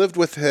 I had lived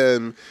with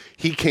him.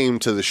 He came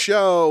to the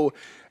show.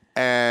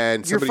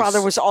 And your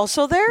father was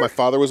also there? My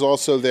father was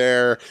also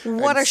there.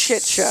 What a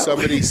shit show.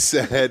 Somebody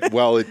said,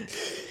 well,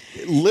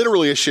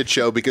 literally a shit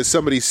show, because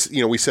somebody,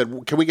 we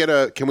said, can we get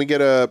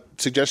a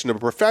suggestion of a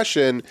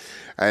profession?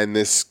 And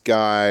this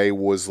guy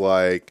was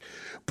like,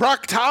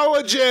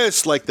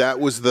 proctologist. Like that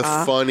was the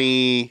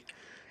funny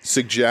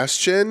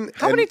suggestion.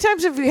 How many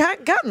times have you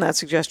gotten that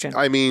suggestion?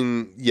 I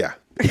mean, yeah,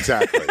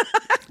 exactly.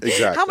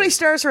 Exactly. How many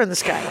stars are in the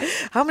sky?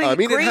 How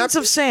many grains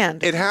of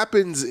sand? It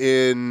happens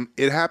in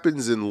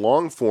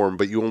long form,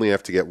 but you only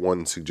have to get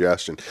one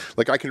suggestion.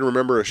 Like I can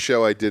remember a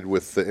show I did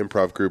with the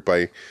improv group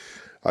I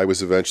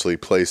was eventually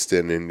placed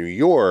in New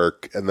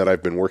York, and that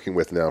I've been working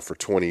with now for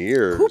 20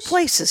 years. Who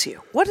places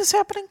you? What is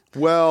happening?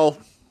 Well,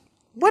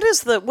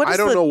 I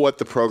don't know what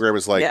the program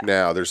is like Yeah.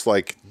 now. There's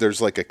like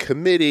a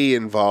committee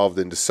involved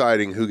in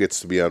deciding who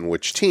gets to be on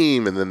which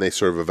team, and then they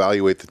sort of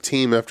evaluate the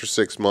team after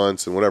 6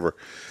 months and whatever.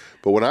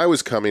 But when I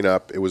was coming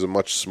up, it was a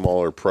much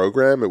smaller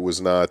program. It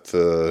was not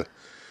the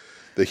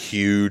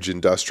huge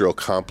industrial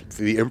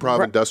the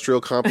improv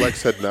industrial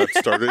complex had not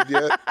started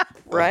yet.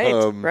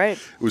 Right.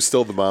 It was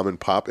still the mom and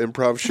pop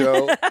improv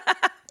show.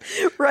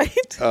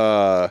 Right.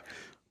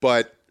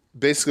 But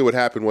basically what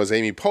happened was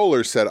Amy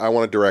Poehler said, I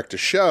want to direct a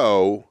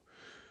show.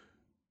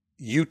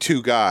 You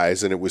two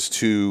guys, and it was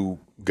two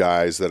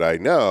guys that I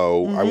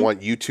know, I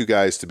want you two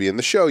guys to be in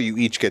the show. You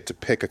each get to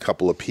pick a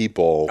couple of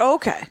people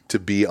to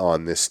be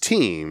on this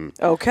team.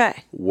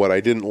 Okay. What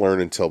I didn't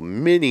learn until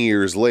many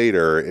years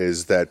later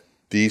is that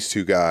these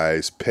two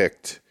guys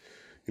picked,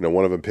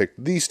 one of them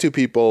picked these two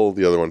people,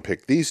 the other one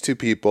picked these two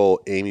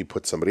people. Amy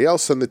put somebody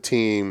else on the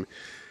team,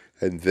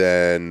 and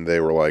then they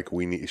were like,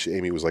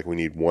 Amy was like, we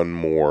need one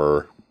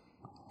more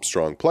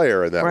strong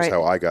player, and that was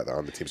how I got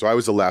on the team. So I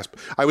was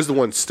the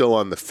one still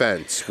on the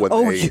fence when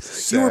they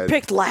said... You were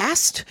picked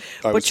last?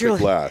 I was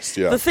picked last,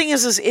 yeah. The thing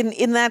is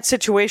in that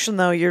situation,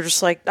 though, you're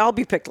just like, I'll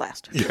be picked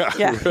last.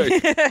 Yeah.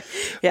 Right.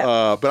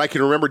 Yeah. But I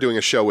can remember doing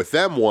a show with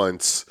them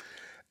once,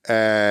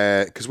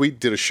 because we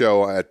did a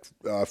show at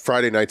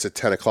Friday nights at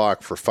 10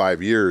 o'clock for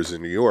 5 years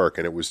in New York,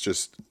 and it was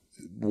just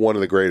one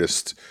of the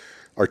greatest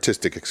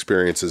artistic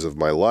experiences of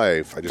my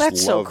life. I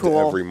just loved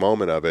every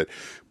moment of it.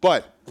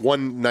 But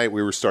one night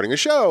we were starting a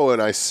show,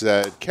 and I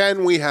said,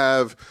 can we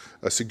have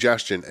a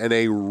suggestion? And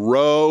a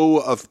row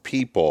of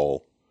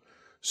people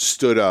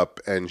stood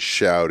up and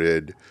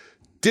shouted,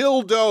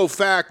 Dildo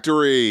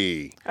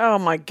Factory. Oh,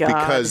 my God.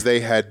 Because they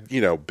had,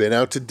 been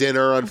out to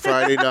dinner on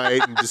Friday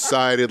night and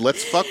decided,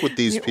 let's fuck with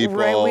these people.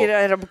 Right, we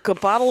had a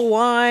bottle of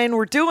wine.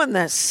 We're doing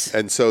this.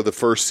 And so the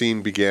first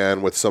scene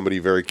began with somebody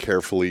very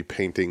carefully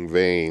painting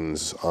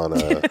veins on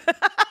a...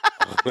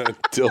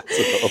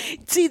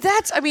 dildo. See,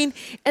 that's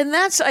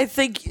I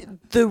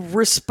think the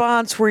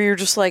response where you're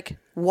just like,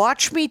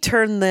 watch me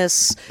turn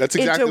this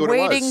exactly into what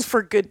waiting it was.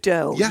 for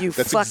Godot. Yeah, you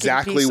that's fucking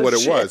exactly piece what of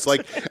it shit. was.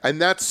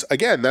 And that's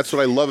what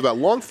I love about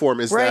long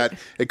form is that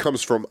it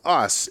comes from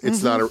us.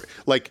 It's not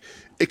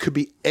it could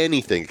be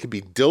anything. It could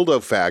be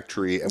Dildo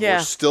Factory, and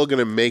we're still going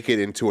to make it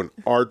into an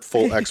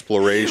artful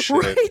exploration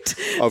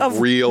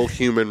of real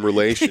human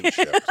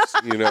relationships.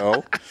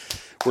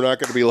 We're not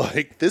going to be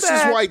like, this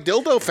is why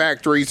dildo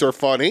factories are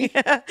funny.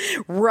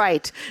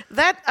 Right.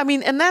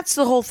 And that's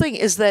the whole thing,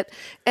 is that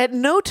at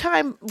no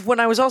time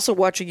when I was also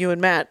watching you and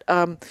Matt,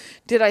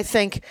 did I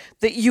think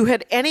that you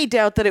had any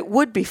doubt that it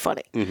would be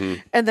funny. Mm-hmm.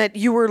 And that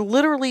you were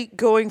literally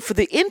going for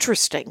the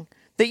interesting,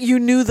 that you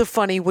knew the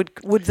funny would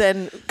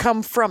then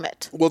come from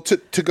it. Well,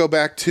 to go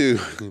back to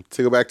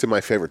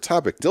my favorite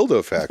topic,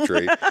 Dildo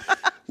Factory,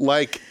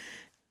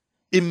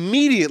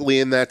 immediately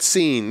in that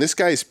scene, this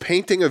guy's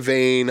painting a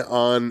vein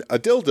on a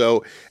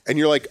dildo, and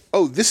you're like,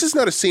 oh, this is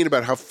not a scene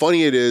about how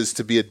funny it is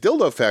to be a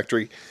dildo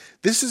factory.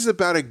 This is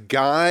about a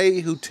guy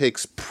who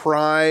takes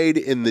pride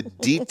in the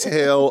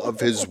detail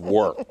of his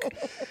work.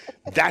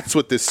 That's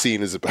what this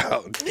scene is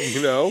about,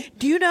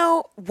 Do you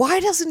know, why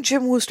doesn't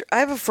Jim Wooster... I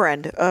have a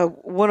friend,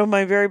 one of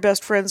my very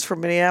best friends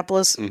from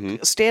Minneapolis,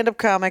 stand-up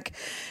comic,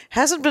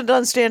 hasn't been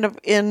done stand-up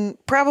in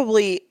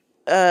probably...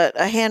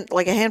 a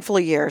handful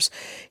of years.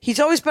 He's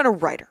always been a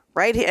writer,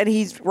 right? And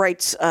he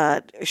writes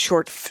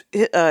short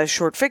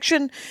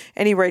fiction,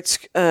 and he writes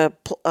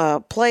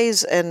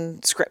plays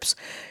and scripts.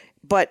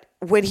 But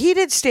when he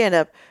did stand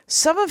up,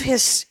 some of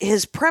his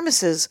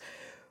premises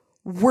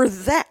were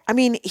that. I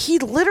mean, he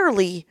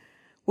literally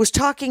was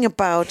talking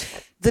about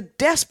the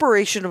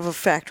desperation of a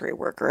factory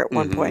worker at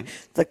one point.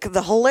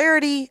 The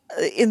hilarity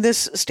in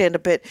this stand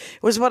up bit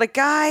was about a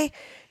guy.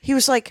 He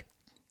was like,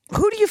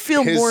 who do you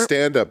feel more... His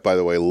stand-up, by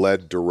the way,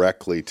 led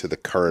directly to the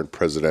current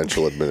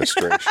presidential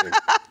administration.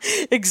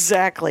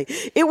 Exactly.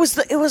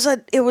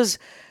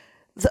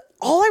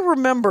 All I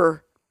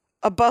remember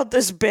about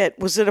this bit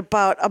was it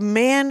about a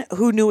man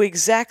who knew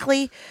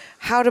exactly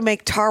how to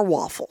make tar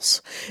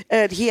waffles.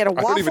 And he had a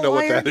waffle iron. I don't even know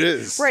what that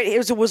is. Right.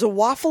 It was a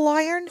waffle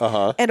iron.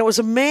 And it was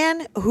a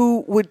man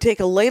who would take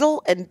a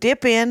ladle and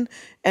dip in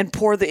and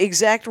pour the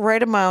exact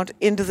right amount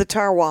into the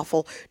tar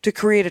waffle to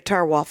create a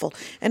tar waffle.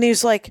 And he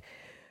was like...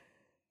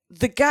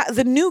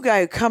 The new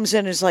guy who comes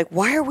in is like,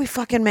 why are we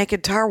fucking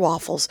making tar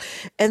waffles?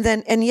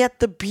 And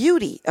yet the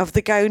beauty of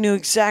the guy who knew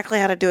exactly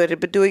how to do it, had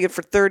been doing it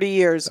for 30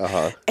 years.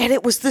 And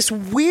it was this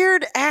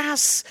weird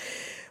ass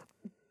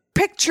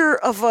picture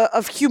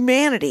of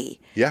humanity.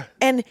 Yeah.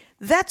 And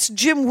that's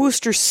Jim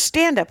Wooster's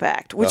stand-up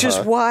act, which is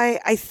why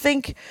I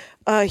think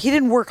he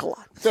didn't work a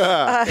lot.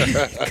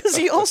 Because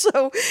he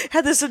also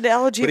had this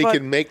analogy But about... he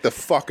can make the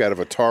fuck out of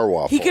a tar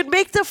waffle. He could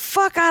make the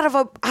fuck out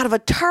of a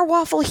tar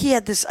waffle. He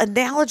had this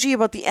analogy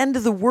about the end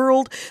of the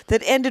world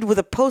that ended with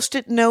a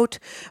Post-it note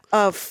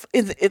of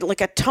like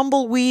a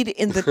tumbleweed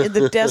in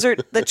the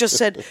desert that just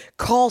said,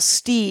 "Call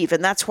Steve,"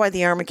 and that's why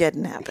the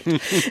Armageddon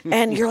happened.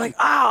 And you're like,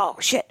 oh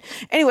shit.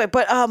 Anyway,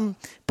 but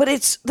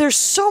there's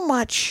so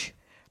much.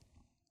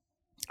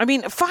 I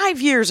mean,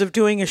 5 years of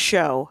doing a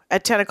show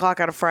at 10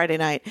 o'clock on a Friday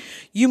night,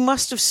 you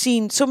must have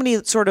seen so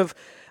many sort of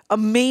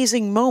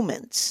amazing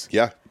moments.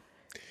 Yeah.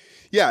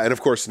 Yeah, and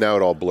of course now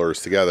it all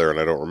blurs together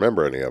and I don't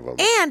remember any of them.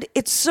 And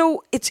it's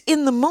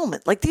in the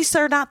moment. Like, these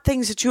are not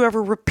things that you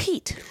ever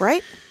repeat,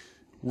 right?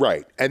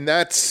 Right. And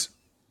that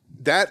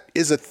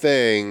is a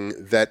thing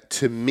that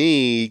to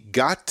me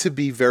got to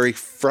be very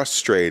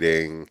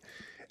frustrating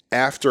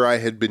after I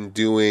had been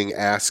doing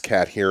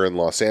ASCAT here in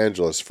Los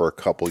Angeles for a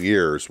couple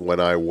years, when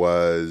I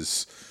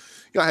was,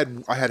 I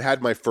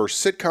had my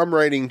first sitcom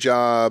writing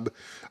job.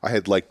 I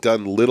had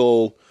done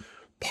little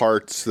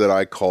parts that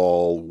I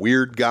call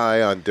weird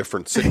guy on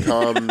different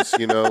sitcoms,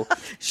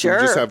 Sure. You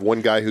just have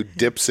one guy who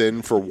dips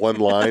in for one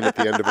line at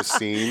the end of a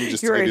scene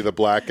just to give you the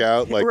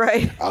blackout.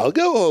 Right. I'll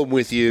go home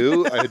with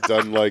you. I had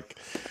done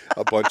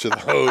a bunch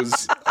of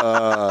those.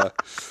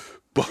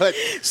 But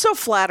so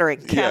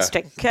flattering.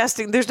 Casting.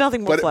 There's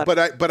nothing more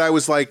flattering. But I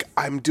was like,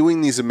 I'm doing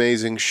these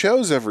amazing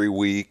shows every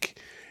week,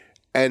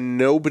 and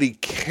nobody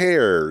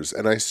cares.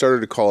 And I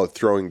started to call it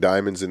throwing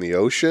diamonds in the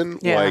ocean.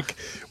 Yeah.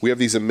 We have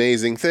these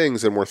amazing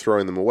things, and we're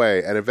throwing them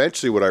away. And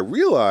eventually, what I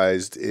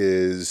realized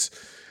is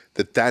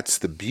that that's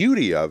the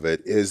beauty of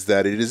it, is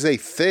that it is a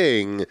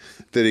thing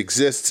that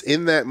exists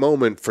in that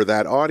moment for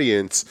that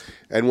audience,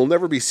 and will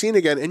never be seen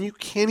again. And you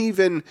can't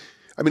even.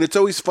 I mean, it's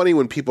always funny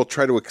when people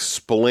try to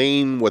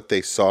explain what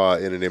they saw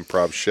in an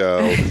improv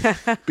show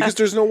because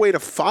there's no way to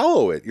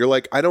follow it. You're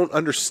like, I don't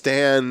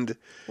understand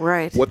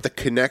what the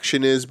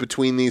connection is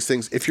between these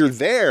things. If you're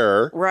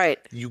there,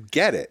 you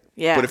get it.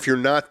 Yeah. But if you're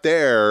not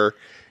there,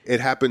 it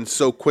happens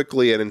so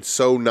quickly and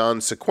so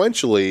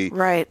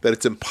non-sequentially that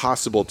it's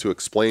impossible to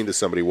explain to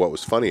somebody what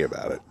was funny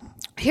about it.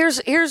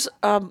 Here's does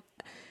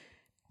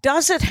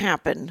it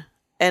happen,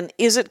 and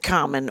is it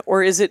common,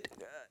 or does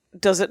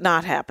it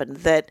not happen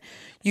that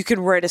you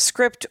can write a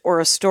script or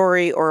a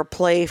story or a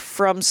play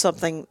from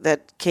something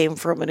that came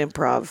from an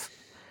improv?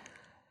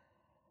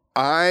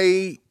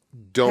 I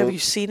don't. Have you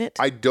seen it?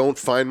 I don't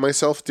find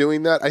myself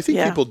doing that. I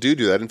think people do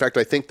that. In fact,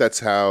 I think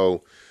that's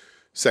how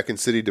Second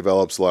City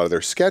develops a lot of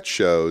their sketch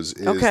shows.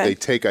 They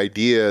take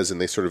ideas and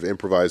they sort of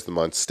improvise them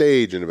on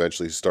stage and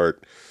eventually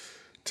start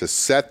to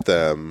set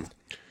them.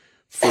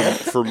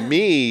 For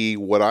me,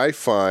 what I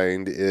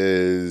find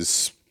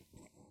is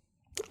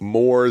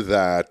more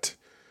that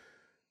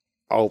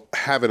I'll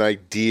have an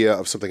idea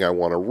of something I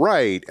want to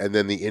write, and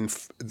then the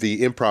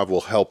improv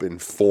will help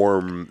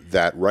inform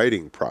that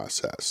writing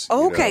process.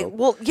 Okay.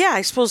 Well, yeah,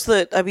 I suppose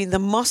the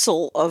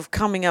muscle of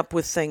coming up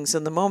with things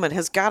in the moment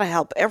has got to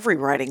help every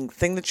writing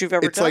thing that you've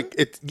ever done.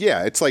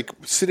 It's like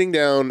sitting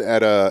down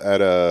at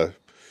a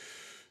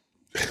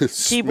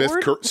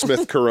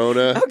Smith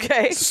Corona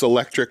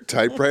Selectric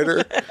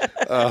typewriter.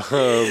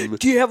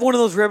 Do you have one of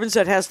those ribbons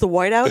that has the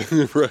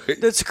whiteout?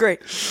 Right. That's great.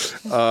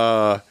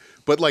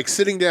 But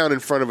sitting down in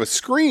front of a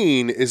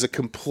screen is a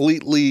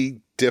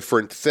completely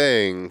different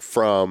thing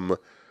from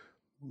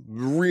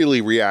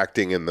really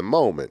reacting in the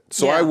moment.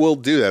 So I will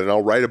do that, and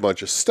I'll write a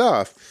bunch of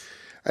stuff,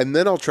 and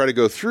then I'll try to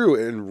go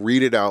through and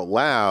read it out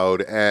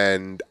loud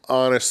and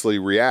honestly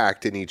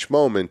react in each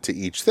moment to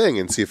each thing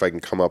and see if I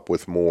can come up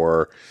with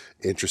more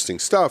interesting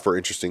stuff or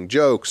interesting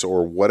jokes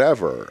or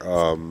whatever.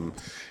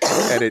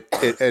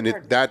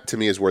 That to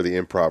me is where the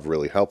improv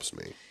really helps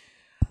me.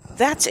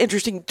 That's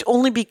interesting,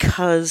 only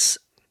because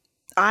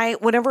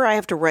whenever I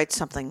have to write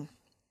something,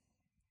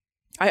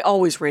 I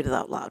always read it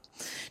out loud.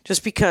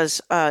 Just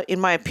because, in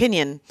my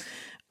opinion,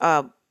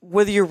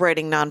 whether you're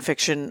writing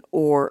nonfiction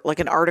or like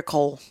an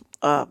article,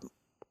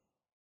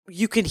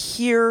 you can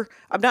hear.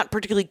 I'm not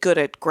particularly good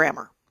at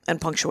grammar and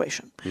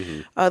punctuation.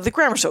 Mm-hmm. The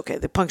grammar's okay.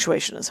 The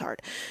punctuation is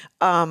hard.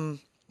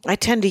 I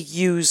tend to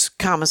use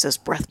commas as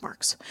breath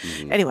marks.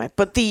 Mm-hmm. Anyway,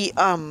 but the.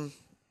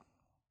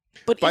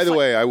 By the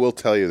way, I will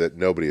tell you that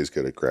nobody is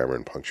good at grammar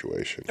and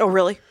punctuation. Oh,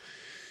 really?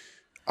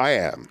 I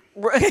am.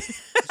 Right.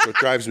 So it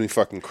drives me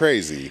fucking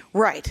crazy.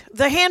 Right.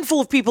 The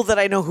handful of people that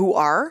I know who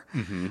are,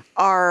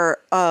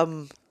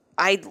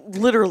 I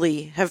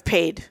literally have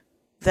paid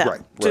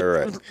them.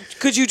 Right.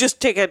 Could you just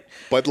take it?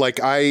 But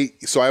I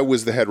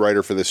was the head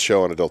writer for this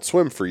show on Adult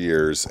Swim for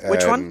years.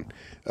 Which one?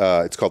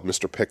 It's called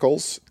Mr.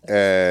 Pickles.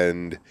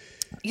 And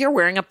you're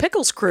wearing a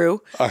Pickles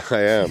crew. I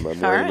am.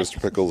 I'm wearing a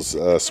Mr. Pickles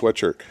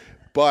sweatshirt.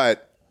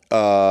 But,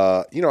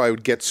 I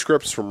would get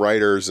scripts from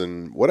writers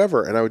and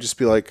whatever, and I would just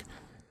be like,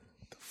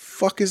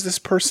 fuck is this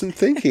person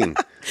thinking?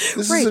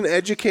 This is an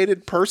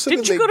educated person.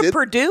 Didn't you go to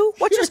Purdue?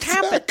 What just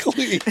happened?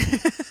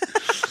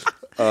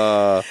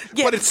 But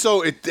it's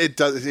so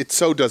it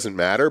so doesn't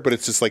matter. But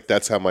it's just like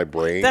that's how my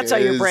brain. That's how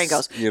your brain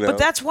goes. You know? But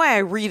that's why I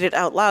read it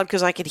out loud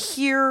because I could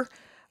hear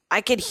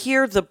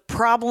the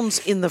problems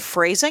in the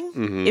phrasing.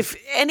 Mm-hmm. If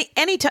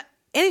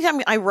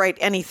anytime I write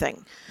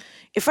anything,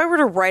 if I were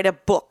to write a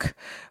book,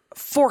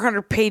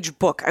 400-page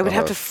book, I would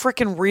have to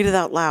frickin' read it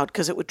out loud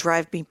because it would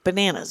drive me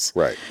bananas.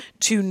 Right.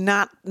 To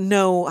not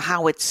know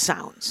how it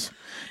sounds.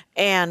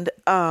 And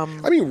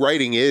I mean,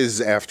 writing is,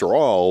 after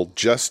all,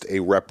 just a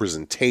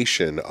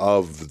representation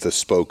of the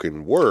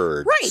spoken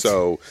word. Right.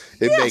 So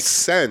it makes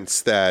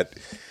sense that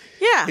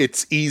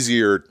it's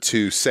easier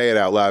to say it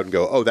out loud and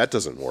go, oh, that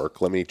doesn't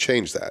work. Let me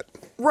change that.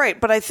 Right.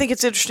 But I think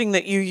it's interesting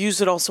that you use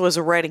it also as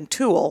a writing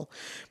tool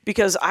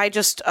because I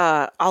just,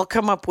 I'll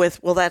come up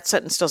with, well, that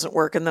sentence doesn't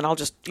work. And then I'll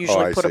just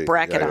usually put a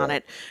bracket on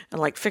it and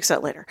like fix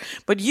that later.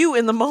 But you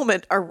in the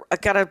moment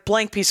got a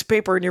blank piece of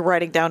paper and you're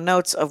writing down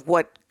notes of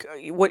what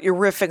you're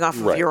riffing off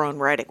of your own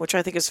writing, which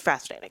I think is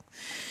fascinating.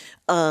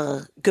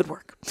 Good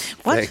work.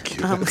 What? Thank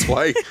you.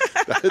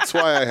 That's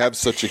why I have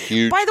such a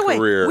huge career. By the way,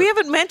 we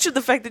haven't mentioned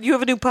the fact that you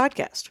have a new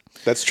podcast.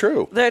 That's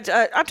true. I'm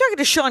talking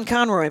to Sean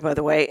Conroy, by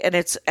the way, and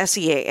it's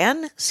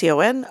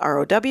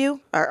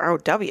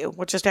SeanConrow.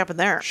 What just happened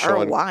there?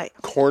 Sean ROY.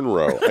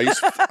 Conroy.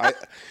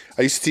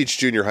 I used to teach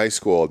junior high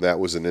school, and that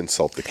was an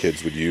insult the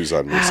kids would use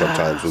on me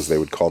sometimes, was they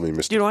would call me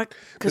Mr. You know what?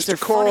 Because Mr.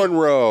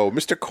 Conroy,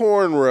 Mr.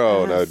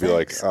 Conroy, and I would be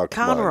like, "Oh,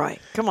 Conroy,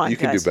 come on, you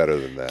can do better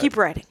than that." Keep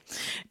writing,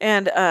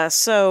 and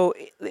so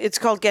it's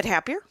called Get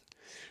Happier.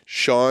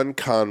 Sean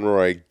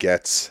Conroy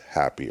Gets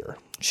Happier.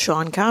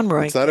 Sean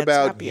Conroy. It's not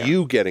about happier.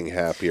 You getting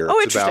happier. Oh,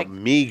 it's about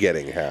me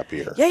getting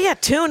happier. Yeah.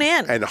 Tune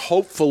in. And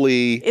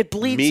hopefully it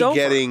bleeds me over.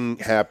 Getting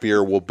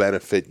happier will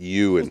benefit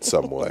you in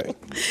some way.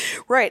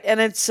 Right. And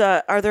it's,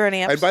 are there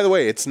any episodes? And by the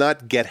way, it's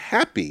not Get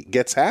Happy,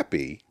 Gets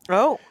Happy.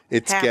 Oh.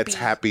 It's Gets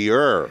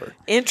Happier.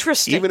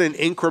 Interesting. Even an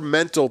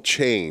incremental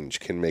change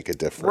can make a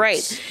difference.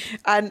 Right.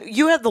 And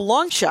you had the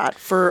long shot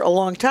for a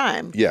long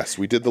time. Yes,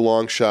 we did the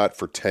long shot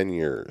for 10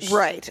 years.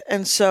 Right.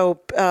 And so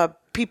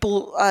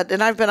people,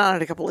 and I've been on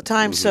it a couple of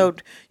times, so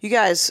you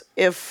guys,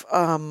 if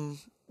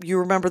you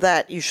remember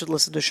that, you should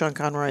listen to Sean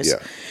Conroy's.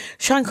 Yeah.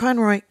 Sean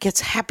Conroy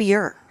Gets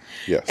Happier.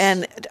 Yes.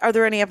 And are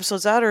there any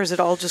episodes out, or is it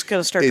all just going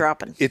to start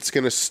dropping? It's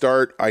going to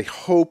start, I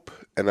hope,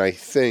 and I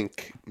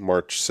think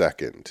March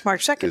 2nd.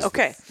 March 2nd,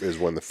 okay. Is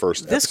when the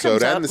first this episode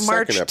comes out and the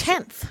March second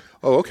episode. 10th.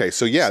 Oh, okay.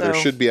 So, there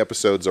should be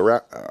episodes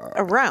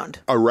around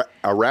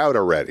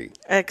already.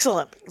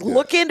 Excellent. Yeah.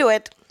 Look into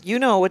it. You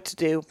know what to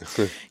do.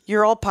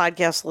 You're all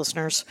podcast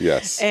listeners.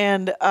 Yes.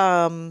 And,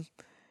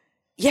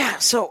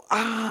 so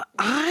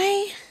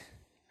I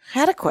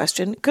had a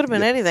question. It could have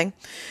been anything.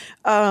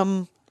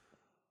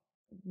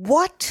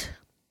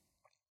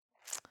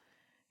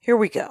 Here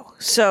we go.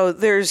 So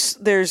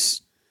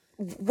there's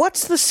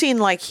what's the scene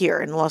like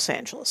here in Los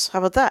Angeles? How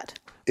about that?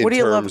 What do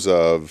you love? In terms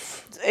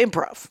of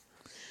improv.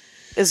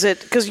 Is it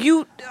because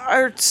you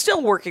are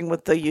still working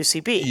with the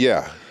UCB?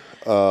 Yeah.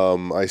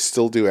 I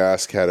still do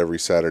ASCAT every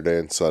Saturday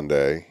and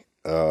Sunday.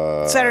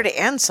 Saturday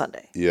and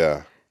Sunday?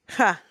 Yeah.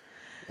 Huh.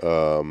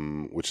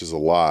 Which is a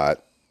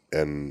lot.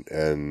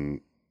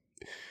 And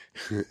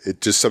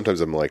it just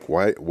sometimes I'm like,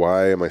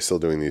 why am I still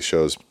doing these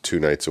shows 2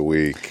 nights a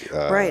week?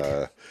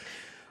 Right.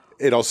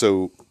 It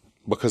also,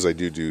 because I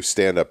do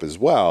stand-up as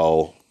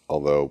well,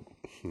 although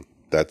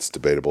that's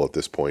debatable at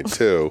this point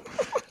too.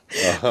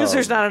 Because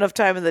there's not enough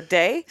time in the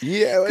day.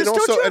 Yeah,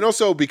 and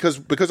also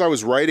because I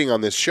was writing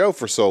on this show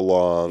for so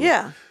long.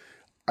 Yeah,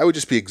 I would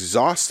just be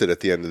exhausted at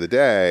the end of the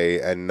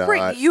day and not.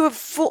 Right, you have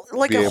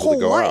a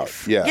whole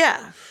life. Out.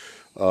 Yeah.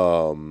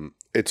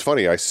 It's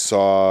funny. I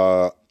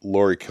saw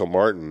Laurie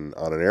Kilmartin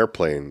on an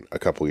airplane a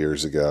couple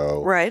years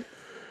ago. Right.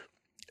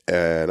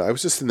 And I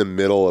was just in the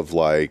middle of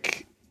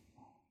the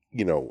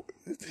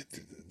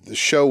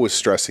show was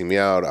stressing me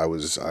out. I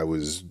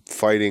was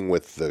fighting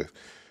with the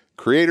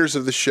creators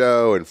of the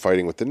show and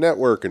fighting with the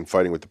network and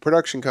fighting with the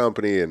production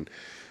company and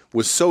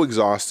was so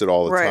exhausted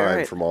all the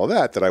time from all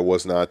that I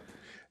was not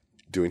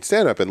doing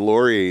stand-up. And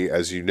Lori,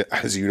 as you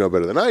know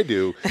better than I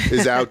do,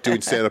 is out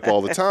doing stand-up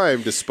all the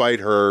time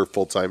despite her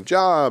full-time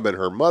job and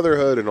her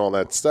motherhood and all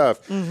that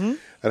stuff. Mm-hmm.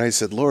 And I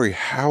said, Lori,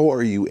 how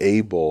are you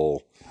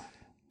able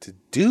to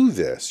do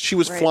this? She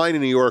was flying to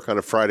New York on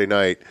a Friday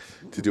night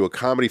to do a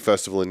comedy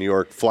festival in New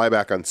York, fly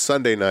back on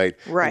Sunday night,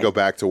 and go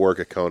back to work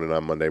at Conan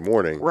on Monday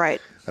morning. Right.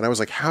 And I was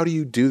like, how do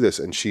you do this?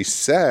 And she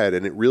said,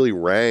 and it really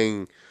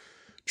rang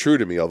true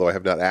to me, although I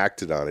have not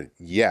acted on it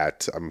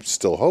yet. I'm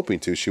still hoping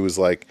to. She was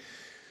like,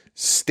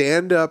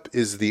 stand-up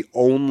is the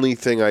only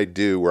thing I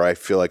do where I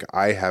feel like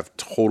I have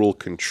total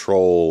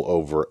control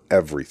over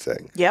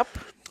everything. Yep.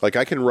 Like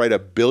I can write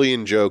 1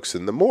 billion jokes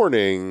in the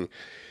morning.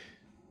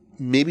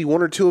 Maybe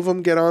 1 or 2 of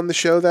them get on the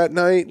show that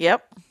night.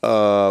 Yep.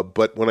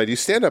 But when I do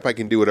stand-up, I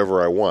can do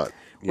whatever I want.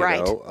 You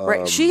know?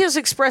 Right. She has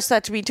expressed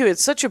that to me too.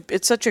 It's such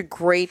a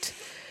great.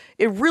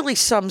 It really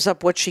sums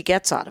up what she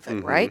gets out of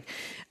it, right?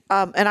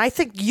 And I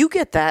think you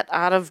get that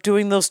out of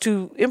doing those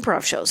 2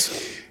 improv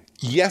shows.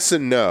 Yes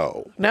and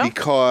no. No?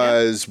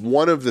 Because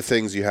one of the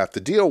things you have to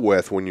deal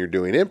with when you're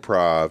doing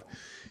improv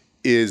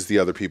is the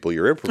other people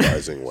you're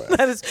improvising with.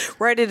 That is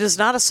right. It is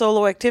not a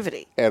solo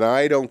activity. And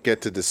I don't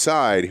get to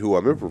decide who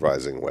I'm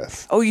improvising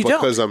with. Oh, you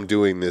don't? Because I'm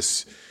doing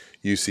this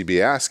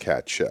UCB Ass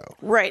Cat show.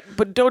 Right.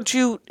 But don't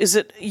you, is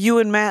it you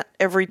and Matt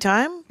every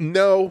time?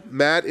 No,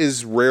 Matt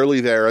is rarely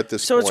there at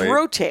this point. So it's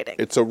rotating.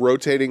 It's a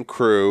rotating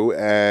crew,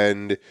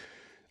 and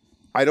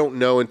I don't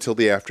know until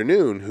the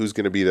afternoon who's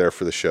going to be there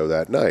for the show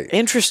that night.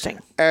 Interesting.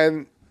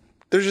 And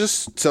there's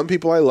just some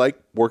people I like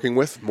working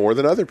with more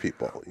than other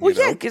people. Well,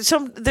 yeah,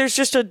 there's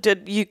just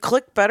you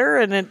click better,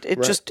 and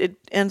it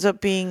ends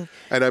up being.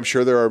 And I'm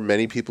sure there are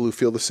many people who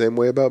feel the same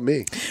way about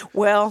me.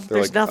 Well, They're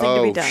there's like, nothing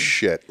to be done. Oh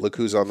shit! Look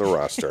who's on the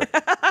roster.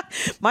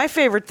 My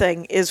favorite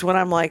thing is when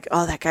I'm like,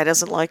 oh, that guy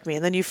doesn't like me,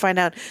 and then you find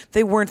out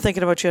they weren't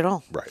thinking about you at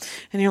all. Right.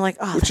 And you're like,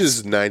 oh, which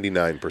is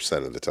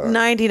 99% of the time.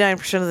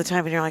 99% of the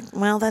time, and you're like,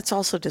 well, that's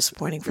also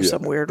disappointing for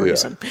some weird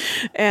reason.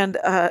 And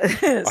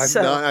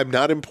I'm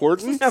not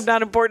important. I'm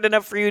not important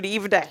enough for you to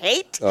even to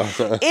hate.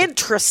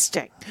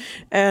 Interesting.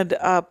 And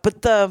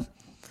but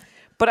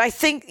I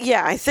think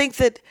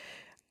that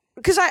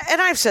because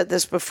I've said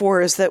this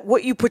before, is that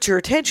what you put your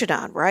attention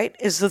on, right,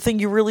 is the thing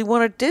you really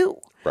want to do.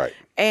 Right.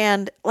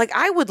 And like,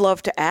 I would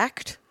love to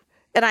act,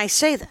 and I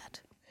say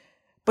that,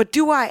 but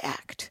do I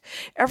act?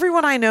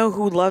 Everyone I know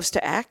who loves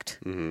to act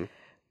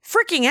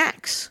freaking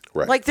acts.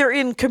 Right. Like, they're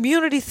in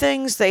community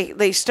things.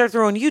 They start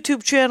their own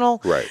YouTube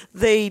channel. Right.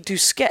 They do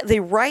they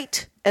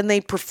write and they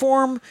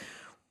perform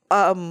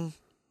some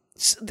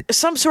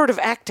sort of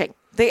acting.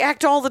 They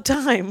act all the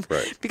time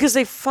because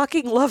they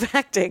fucking love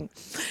acting.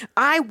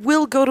 I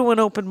will go to an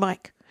open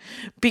mic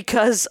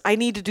because I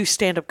need to do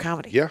stand-up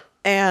comedy. Yeah.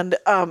 And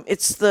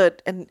it's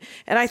and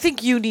I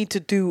think you need to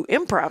do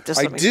improv to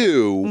some extent. I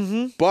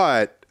do,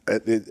 but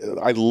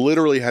I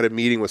literally had a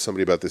meeting with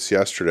somebody about this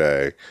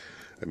yesterday.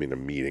 I mean, a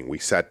meeting. We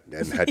sat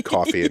and had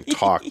coffee and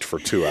talked for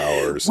 2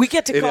 hours. We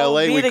get to in call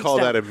LA. We call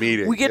now. that a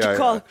meeting. We get to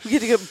call. We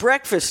get to get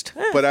breakfast.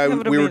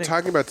 But we were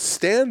talking about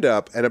stand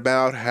up and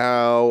about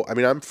how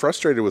I'm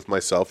frustrated with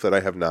myself that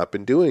I have not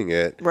been doing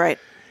it. Right.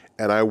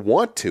 And I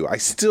want to. I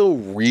still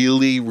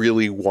really,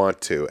 really want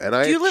to. And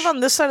do you live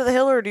on this side of the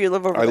hill, or do you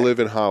live over there? I live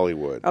in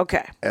Hollywood.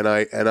 Okay. And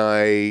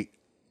I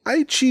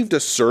achieved a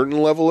certain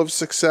level of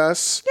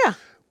success. Yeah.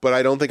 But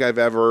I don't think I've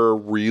ever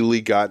really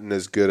gotten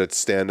as good at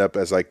stand-up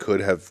as I could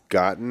have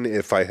gotten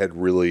if I had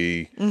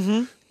really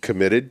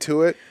committed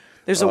to it.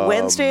 There's a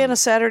Wednesday and a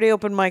Saturday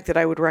open mic that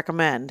I would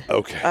recommend.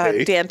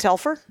 Okay. Dan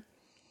Telfer.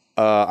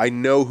 I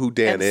know who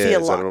Dan and is. Thea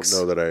I don't Lux.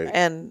 know that I.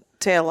 And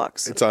Thea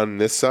Lux. It's on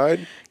this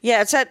side?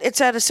 Yeah, it's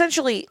at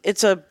essentially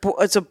it's a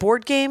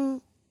board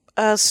game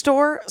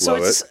store. So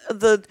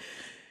Love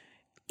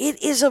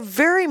it is a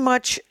very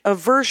much a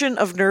version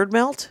of Nerd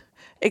Melt,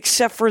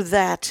 except for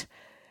that.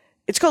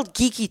 It's called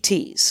Geeky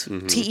Teas,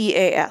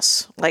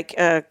 Teas, like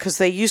because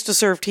they used to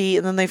serve tea,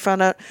 and then they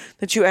found out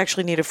that you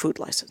actually need a food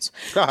license.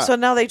 So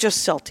now they just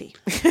sell tea,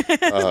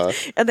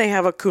 and they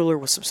have a cooler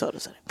with some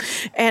sodas in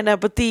it.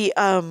 And but the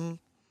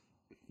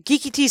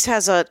Geeky Teas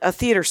has a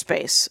theater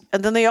space,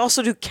 and then they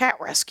also do cat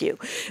rescue.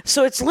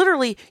 So it's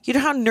literally, you know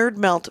how Nerd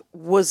Melt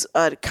was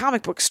a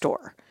comic book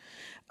store,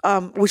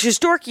 which is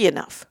dorky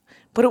enough,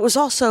 but it was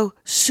also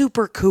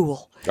super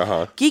cool.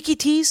 Geeky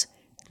Teas.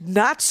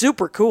 Not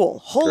super cool.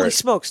 Holy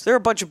smokes. They're a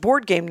bunch of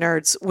board game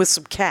nerds with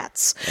some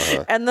cats.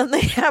 And then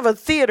they have a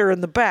theater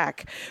in the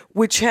back,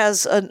 which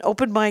has an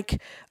open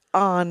mic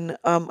on,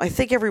 I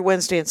think, every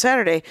Wednesday and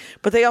Saturday,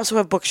 but they also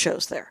have book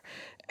shows there.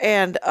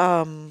 And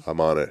I'm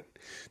on it.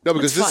 No,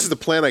 because this fun. is the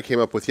plan I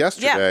came up with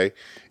yesterday,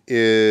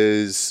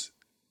 is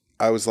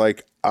I was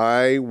like,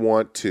 I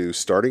want to,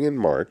 starting in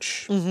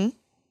March,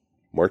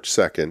 March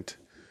 2nd,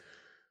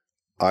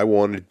 I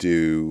want to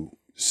do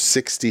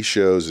 60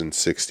 shows in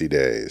 60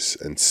 days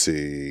and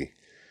see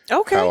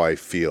how I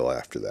feel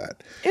after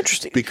that.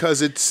 Interesting.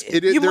 Because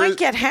you might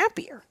get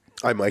happier.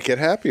 I might get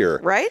happier.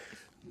 Right?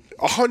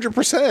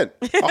 100%.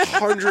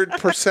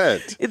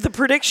 100%. The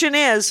prediction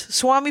is,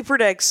 Swami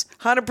predicts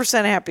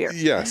 100% happier.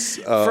 Yes.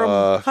 From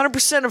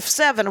 100% of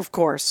 7, of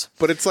course.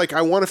 But it's like,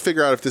 I want to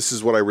figure out if this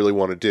is what I really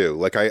want to do.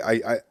 Like,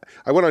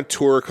 I went on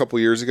tour a couple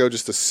years ago,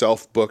 just a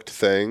self-booked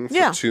thing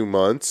for 2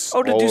 months.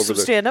 Oh, to do some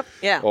stand-up?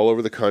 Yeah. All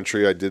over the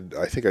country. I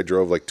think I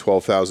drove like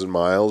 12,000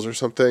 miles or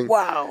something.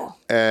 Wow.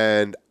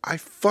 And I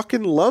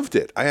fucking loved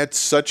it. I had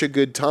such a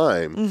good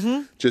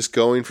time just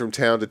going from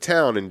town to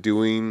town and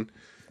doing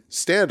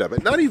stand-up.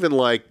 And not even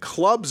like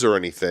clubs or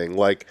anything.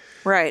 Like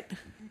a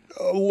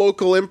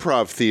local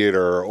improv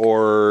theater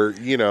or,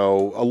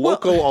 a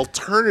local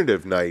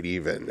alternative night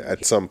even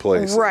at some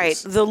places. Right.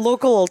 The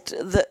local,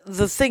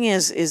 the thing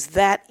is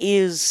that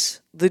is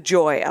the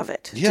joy of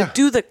it. Yeah. To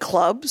do the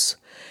clubs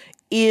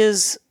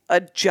is a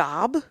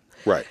job.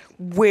 Right.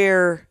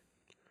 Where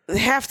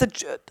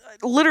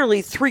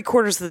literally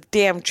 3/4 of the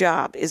damn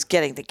job is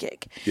getting the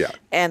gig. Yeah.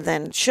 And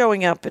then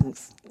showing up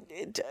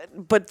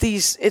but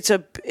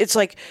it's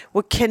like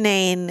with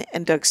Kinane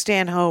and Doug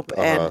Stanhope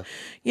and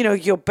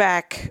you'll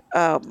back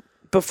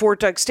before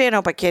Doug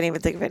Stanhope, I can't even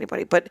think of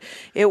anybody, but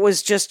it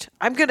was just,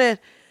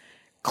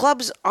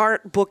 clubs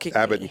aren't booking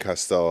Abbott me. and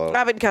Costello.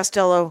 Abbott and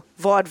Costello,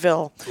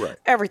 vaudeville, Right.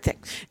 everything.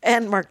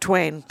 And Mark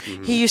Twain,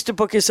 he used to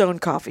book his own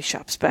coffee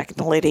shops back in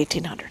the late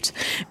 1800s.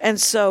 And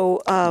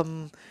so,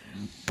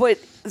 but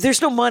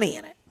there's no money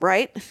in it,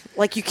 right?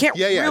 Like you can't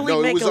really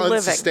no, make it was a living.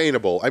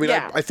 unsustainable. I mean,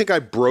 Yeah. I think I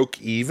broke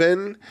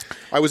even.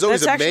 I was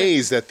always That's actually-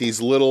 amazed at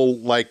these little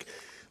like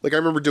I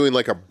remember doing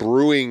like a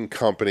brewing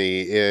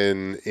company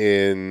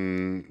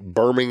in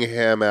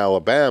Birmingham,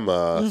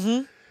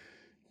 Alabama,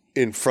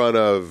 in front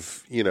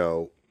of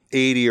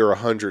 80 or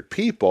 100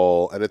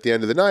 people, and at the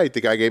end of the night, the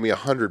guy gave me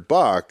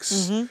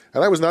 $100, and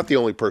I was not the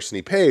only person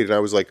he paid, and I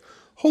was like,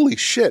 "Holy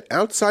shit!"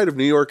 Outside of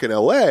New York and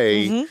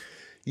LA,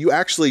 you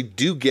actually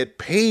do get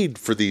paid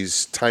for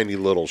these tiny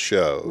little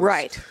shows,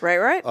 Right.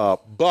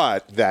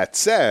 but that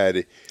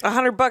said,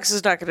 $100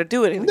 is not going to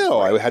do it anymore. no,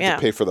 I had to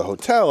pay for the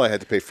hotel. I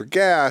had to pay for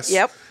gas.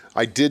 Yep.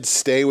 I did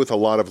stay with a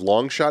lot of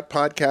Long Shot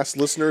podcast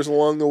listeners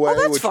along the way,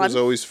 that's which fun. was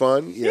always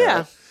fun.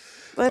 Yeah.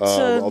 That's,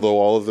 although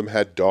all of them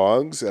had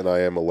dogs, and I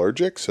am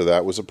allergic, so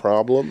that was a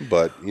problem.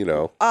 But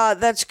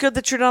that's good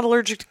that you're not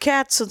allergic to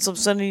cats, since I'm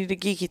sending you to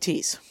Geeky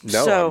Teas.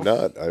 no, So, I'm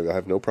not. I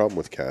have no problem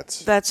with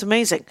cats. That's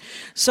amazing.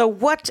 So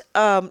what?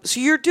 So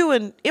you're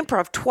doing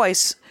improv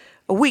twice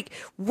a week.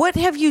 What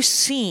have you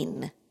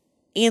seen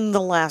in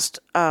the last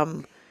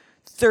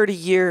 30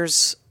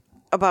 years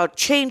about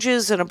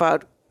changes and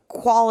about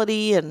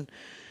quality, and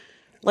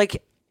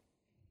like,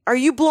 are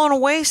you blown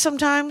away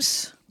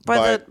sometimes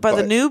by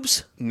the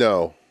noobs?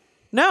 No,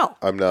 No.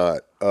 I'm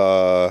not.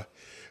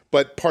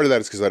 But part of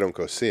that is because I don't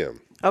go see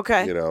them.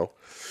 Okay.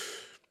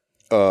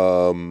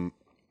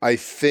 I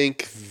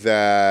think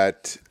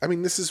that,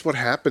 this is what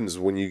happens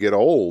when you get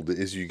old,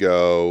 is you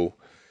go,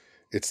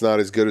 it's not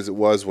as good as it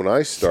was when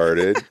I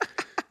started.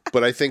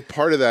 But I think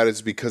part of that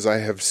is because I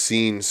have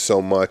seen so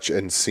much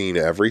and seen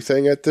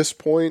everything at this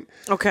point.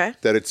 Okay.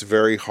 That it's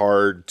very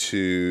hard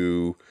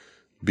to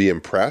be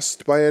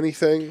impressed by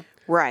anything.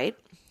 Right.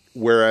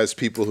 Whereas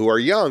people who are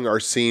young are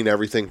seeing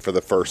everything for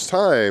the first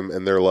time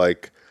and they're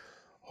like,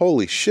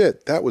 holy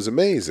shit, that was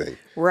amazing.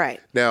 Right.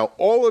 Now,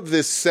 all of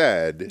this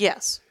said,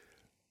 Yes.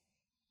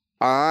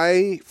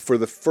 I, for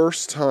the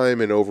first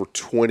time in over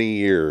 20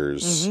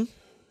 years,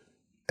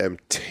 am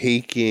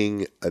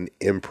taking an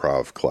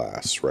improv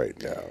class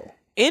right now.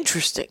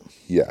 Interesting.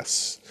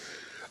 Yes.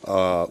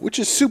 Which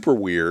is super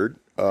weird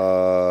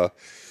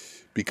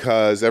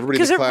because everybody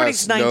in the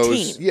class everybody's 19.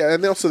 knows. Yeah,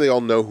 and they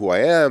all know who I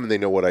am, and they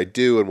know what I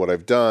do and what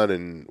I've done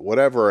and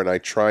whatever, and I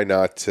try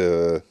not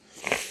to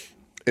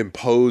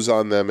impose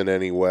on them in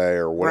any way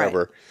or whatever.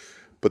 Right.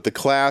 But the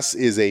class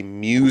is a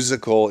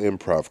musical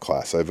improv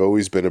class. I've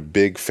always been a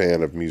big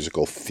fan of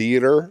musical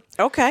theater.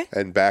 Okay.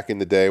 And back in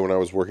the day when I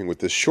was working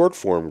with this short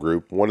form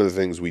group, one of the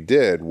things we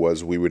did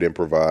was we would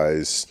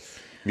improvise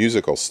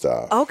musical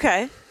stuff.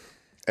 Okay.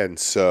 And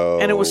so...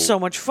 And it was so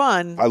much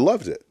fun. I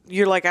loved it.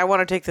 You're like, I want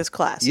to take this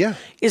class. Yeah.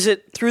 Is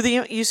it through the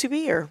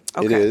UCB or?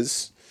 Okay. It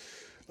is.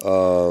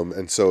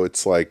 And so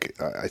it's like,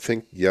 I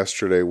think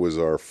yesterday was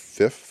our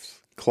 5th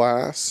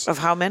class. Of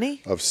how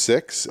many? Of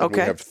 6. And we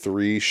Okay. have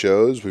 3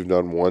 shows. We've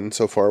done 1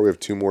 so far. We have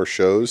 2 more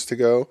shows to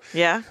go.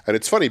 Yeah. And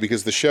it's funny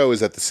because the show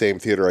is at the same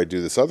theater I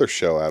do this other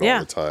show at Yeah. all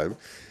the time.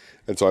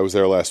 And so I was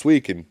there last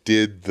week and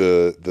did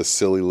the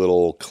silly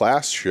little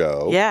class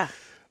show. Yeah.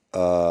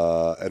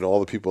 And all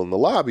the people in the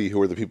lobby who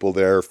are the people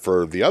there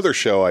for the other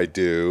show I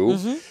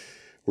do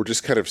were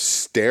just kind of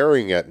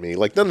staring at me.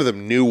 Like none of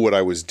them knew what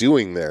I was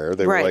doing there.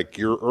 They were Right. like,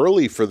 you're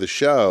early for the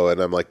show. And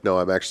I'm like, no,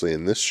 I'm actually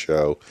in this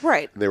show.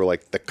 Right. And they were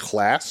like, the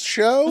class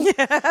show?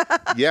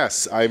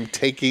 Yes, I'm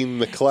taking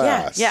the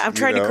class. Yeah. I'm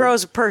trying to grow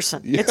as a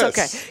person. It's Yes.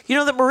 okay. You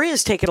know that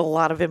Maria's taken a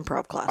lot of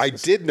improv classes. I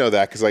did know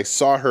that because I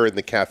saw her in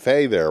the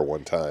cafe there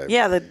one time.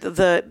 Yeah.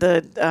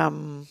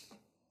 The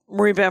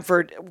Marie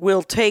Bamford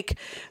will take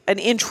an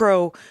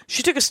intro.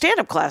 She took a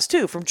stand-up class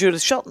too from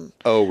Judith Shelton.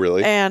 Oh,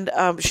 really? And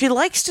she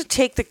likes to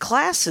take the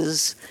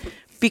classes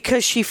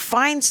because she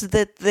finds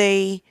that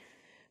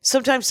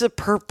sometimes the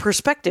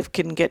perspective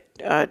can get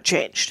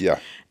changed. Yeah.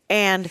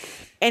 And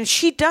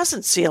she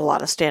doesn't see a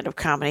lot of stand-up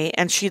comedy,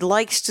 and she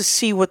likes to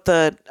see what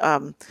the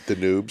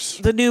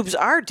noobs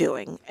are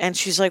doing. And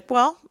she's like,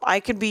 well, I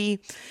can be.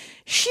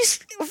 She's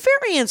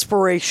very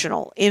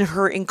inspirational in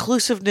her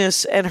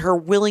inclusiveness and her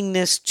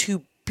willingness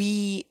to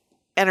be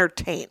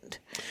entertained.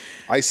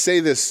 I say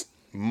this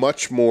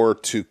much more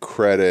to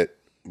credit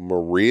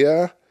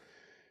Maria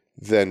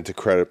than to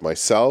credit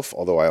myself,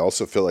 although I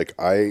also feel like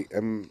I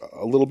am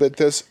a little bit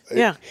this.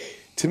 Yeah.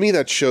 To me,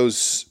 that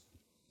shows...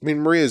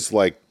 Maria's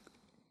like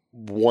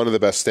one of the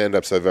best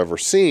stand-ups I've ever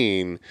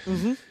seen.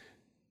 Mm-hmm.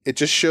 It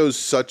just shows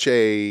such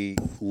a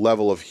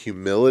level of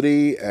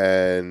humility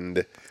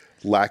and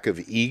lack of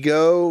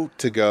ego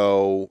to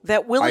go,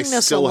 that willingness I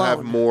still alone.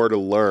 have more to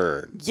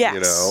learn. Yes. You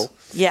know?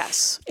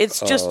 Yes. It's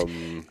just,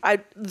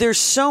 there's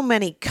so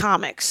many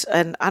comics,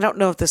 and I don't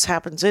know if this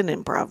happens in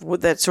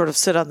improv, that sort of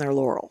sit on their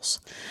laurels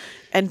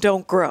and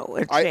don't grow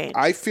and change.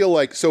 I feel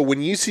like, so when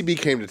UCB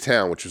came to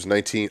town, which was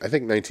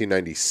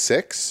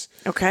 1996,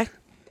 okay.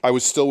 I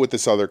was still with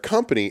this other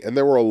company, and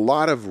there were a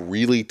lot of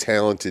really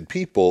talented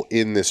people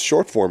in this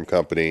short form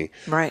company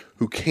Right.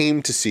 who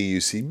came to see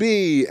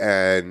UCB,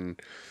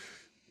 and,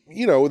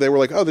 you know, they were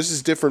like, oh, this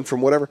is different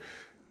from whatever.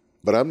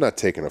 But I'm not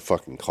taking a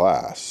fucking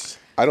class.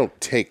 I don't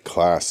take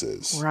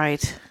classes.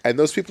 Right. And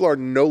those people are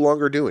no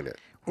longer doing it.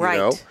 Right. You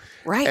know?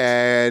 Right.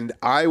 And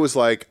I was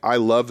like, I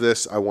love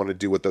this. I want to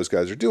do what those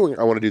guys are doing.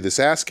 I want to do this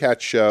ASCAT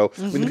show.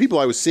 I mean, the people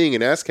I was seeing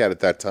in ASCAT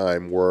at that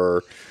time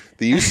were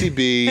the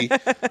UCB,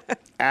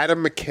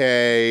 Adam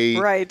McKay,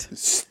 Right.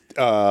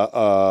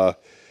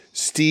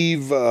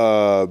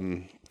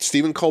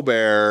 Stephen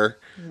Colbert,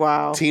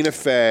 Wow. Tina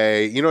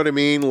Fey. You know what I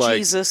mean? Like,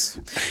 Jesus.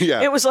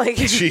 Yeah. It was like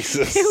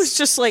Jesus. It was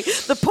just like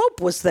the Pope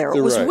was there.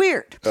 It was Right.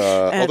 weird.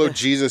 Although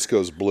Jesus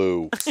goes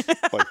blue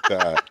like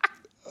that.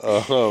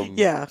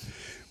 Yeah.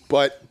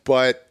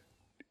 But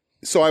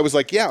so I was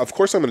like, yeah, of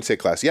course I'm going to take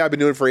class. Yeah, I've been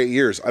doing it for 8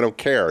 years. I don't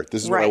care.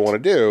 This is what I Right.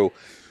 want to do.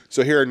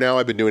 So here now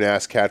I've been doing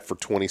ASCAT for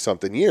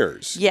 20-something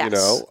years. Yes. You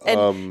know?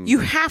 And you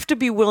have to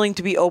be willing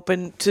to be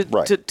open to,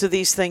 Right. to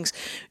these things,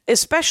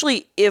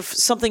 especially if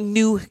something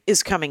new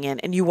is coming in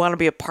and you want to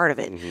be a part of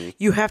it. Mm-hmm.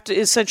 You have to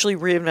essentially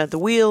reinvent the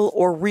wheel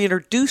or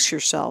reintroduce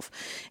yourself.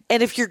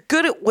 And if you're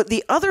good at what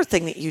the other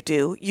thing that you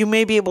do, you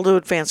may be able to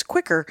advance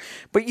quicker,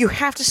 but you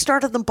have to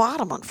start at the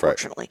bottom,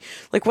 unfortunately.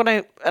 Like when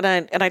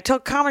I tell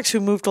comics who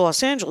moved to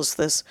Los Angeles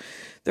this,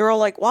 they're all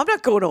like, well, I'm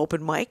not going to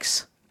open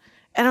mics.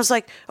 And I was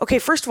like, okay,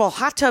 first of all,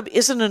 Hot Tub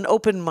isn't an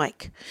open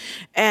mic.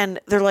 And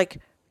they're like,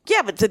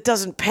 yeah, but that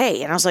doesn't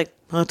pay. And I was like,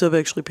 Hot Tub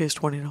actually pays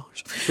 $20.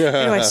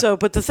 Anyway, so,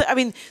 but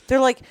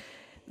they're like,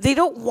 they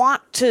don't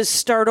want to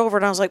start over.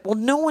 And I was like, well,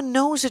 no one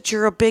knows that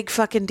you're a big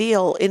fucking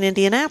deal in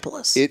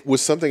Indianapolis. It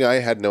was something I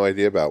had no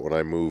idea about when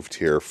I moved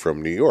here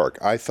from New York.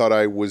 I thought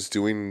I was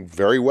doing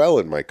very well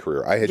in my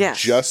career. I had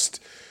just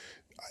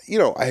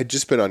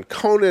been on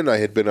Conan. I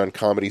had been on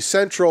Comedy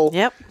Central.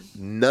 Yep.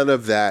 None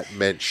of that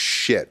meant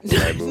shit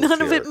when I moved None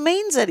here. of it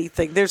means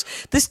anything. There's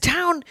this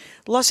town,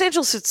 Los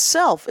Angeles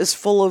itself, is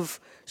full of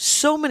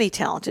so many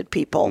talented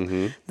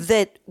people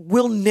that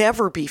will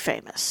never be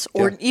famous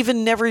or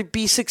even never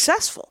be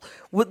successful.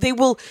 They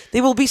will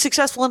be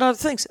successful in other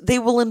things. They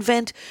will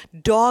invent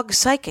dog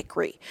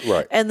psychicry.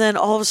 Right. And then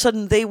all of a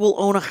sudden they will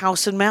own a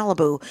house in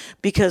Malibu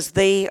because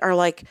they are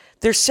like,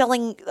 they're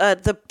selling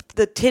the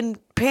tin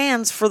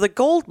pans for the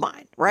gold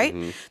mine, right?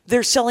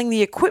 They're selling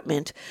the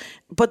equipment,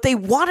 but they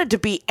wanted to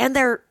be, and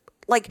they're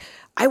like,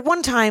 I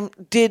one time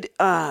did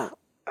a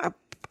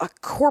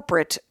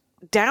corporate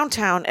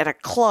downtown at a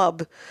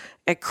club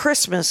at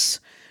Christmas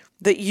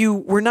that you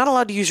were not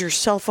allowed to use your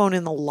cell phone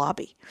in the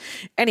lobby.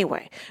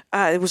 Anyway,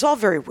 it was all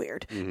very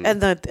weird. And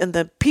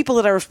the people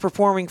that I was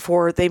performing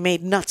for, they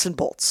made nuts and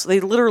bolts. They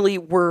literally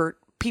were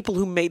people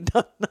who made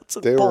nuts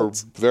and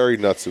bolts. They were very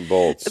nuts and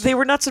bolts. They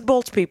were nuts and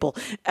bolts people.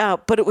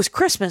 But it was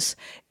Christmas,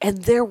 and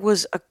there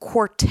was a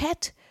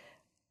quartet,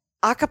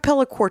 a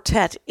cappella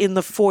quartet in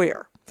the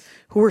foyer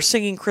who were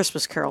singing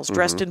Christmas carols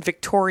dressed in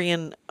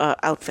Victorian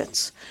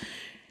outfits.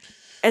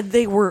 And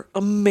they were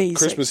amazing.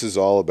 Christmas is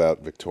all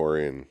about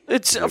Victorian.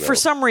 It's for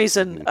some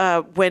reason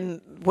when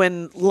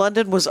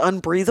London was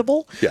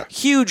unbreathable. Yeah.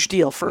 Huge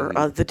deal for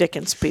the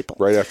Dickens people.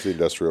 Right after the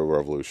Industrial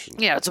Revolution.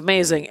 Yeah, it's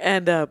amazing.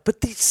 And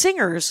but the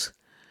singers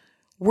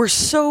were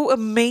so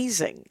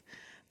amazing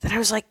that I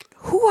was like,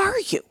 "Who are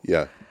you?"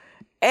 Yeah.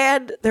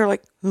 And they're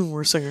like,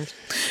 we're singers.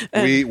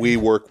 And We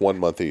work 1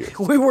 month a year.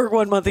 we work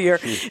 1 month a year,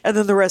 and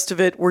then the rest of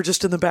it, we're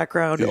just in the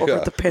background over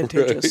at the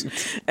Pantages.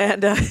 Right.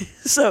 And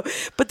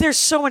but there's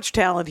so much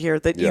talent here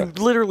that you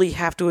literally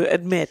have to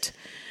admit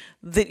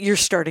that you're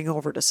starting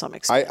over to some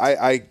extent.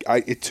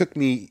 It took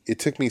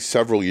me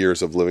several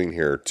years of living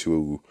here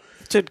to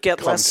get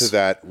come less to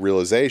that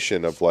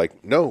realization of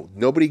like, no,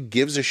 nobody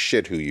gives a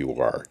shit who you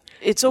are.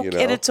 It's okay, you know?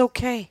 and it's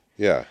okay.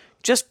 Yeah.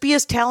 Just be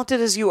as talented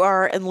as you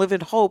are and live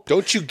in hope.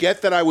 Don't you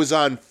get that I was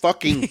on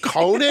fucking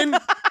Conan?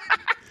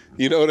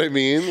 You know what I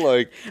mean?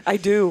 Like, I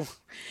do.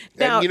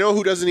 Now, and you know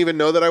who doesn't even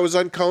know that I was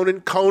on Conan?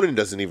 Conan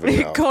doesn't even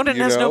know. Conan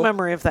has no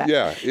memory of that.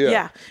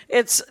 Yeah.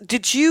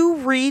 Did you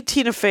read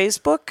Tina Fey's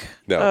book?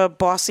 No.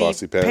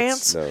 Bossy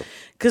Pants? No.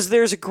 Because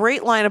there's a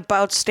great line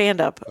about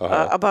stand-up,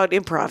 about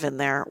improv in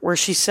there, where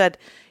she said,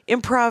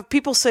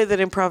 people say that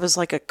improv is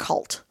like a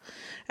cult.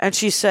 And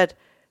she said,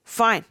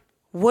 fine,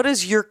 what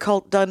has your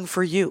cult done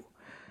for you?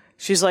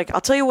 She's like, I'll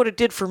tell you what it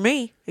did for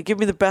me. It gave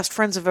me the best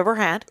friends I've ever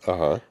had.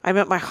 I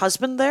met my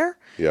husband there.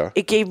 Yeah.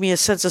 It gave me a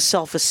sense of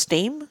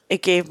self-esteem.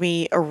 It gave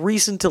me a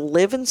reason to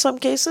live in some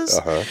cases.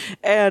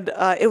 And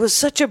it was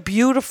such a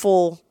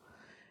beautiful,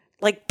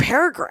 like,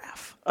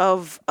 paragraph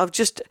of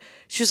just,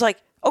 she was like,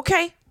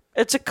 okay,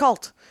 it's a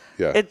cult.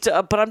 Yeah.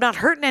 But I'm not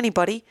hurting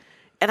anybody.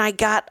 And I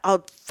got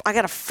a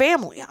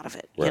family out of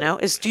it. Right. You know,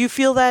 do you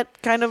feel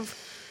that kind of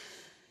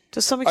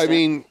to some extent? I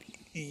mean,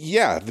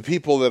 yeah, the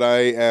people that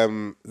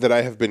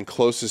I have been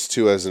closest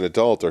to as an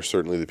adult are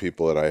certainly the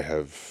people that I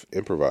have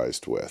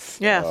improvised with.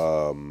 Yeah.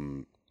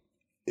 To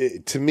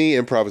me,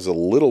 improv is a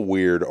little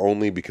weird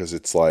only because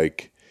it's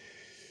like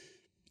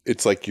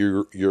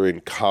you're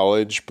in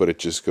college, but it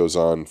just goes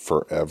on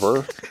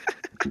forever.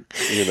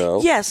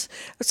 Yes.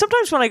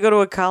 Sometimes when I go to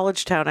a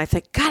college town, I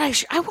think, God,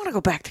 I want to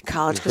go back to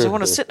college because I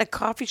want to sit in a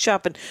coffee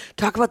shop and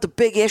talk about the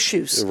big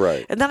issues.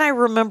 Right. And then I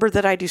remember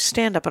that I do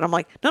stand-up, and I'm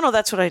like, no,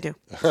 that's what I do.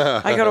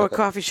 I go to a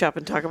coffee shop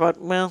and talk about,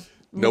 well,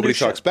 Nobody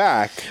minutia. talks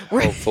back,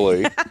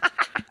 hopefully.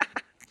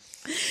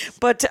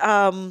 But,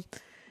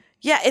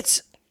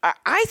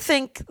 I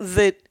think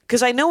that,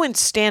 because I know in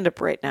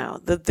stand-up right now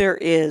that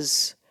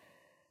there's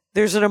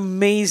an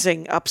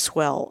amazing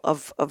upswell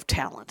of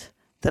talent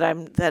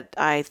that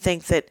I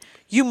think that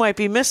you might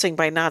be missing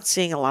by not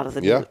seeing a lot of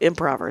the new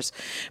improvers,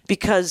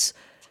 because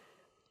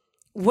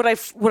what I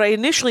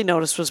initially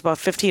noticed was about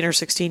 15 or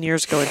 16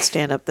 years ago in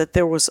stand-up that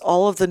there was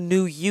all of the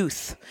new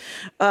youth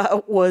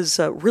was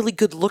really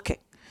good looking.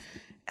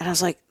 And I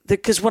was like,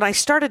 because when I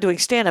started doing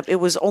stand-up, it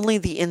was only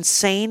the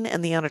insane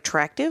and the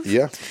unattractive.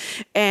 Yeah.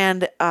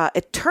 And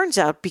it turns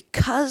out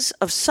because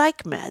of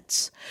psych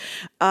meds,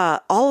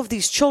 all of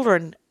these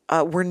children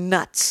were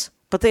nuts,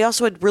 but they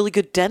also had really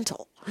good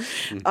dental.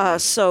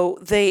 So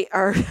they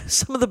are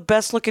some of the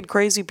best looking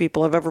crazy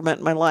people I've ever met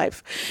in my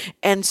life.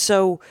 And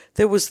so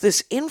there was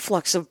this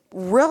influx of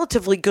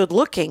relatively good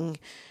looking,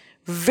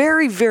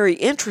 very, very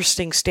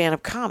interesting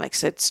stand-up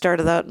comics that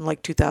started out in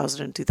like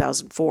 2000 and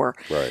 2004.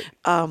 Right.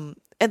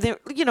 And they're,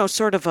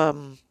 sort of,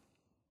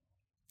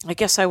 I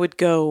guess I would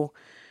go,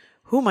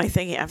 who am I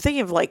thinking? I'm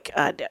thinking of like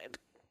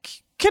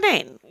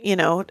Kinane,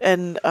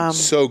 and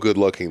So good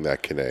looking,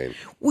 that Kinane.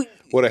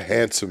 What a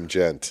handsome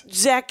gent.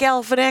 Zach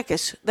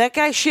Galifianakis. That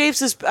guy shaves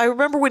his. I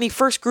remember when he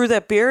first grew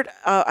that beard.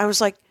 I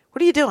was like,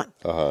 "What are you doing?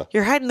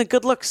 You're hiding the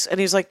good looks." And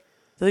he's like,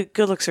 "The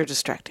good looks are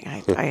distracting.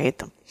 I hate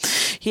them."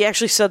 He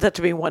actually said that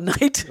to me one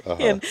night,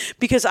 and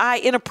because I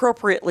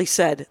inappropriately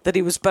said that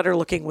he was better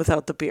looking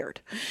without the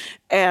beard,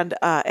 and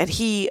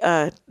he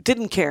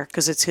didn't care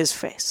because it's his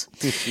face,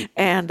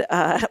 and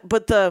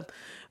but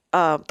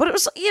it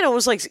was, it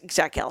was like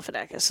Zach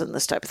Galifianakis and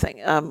this type of thing,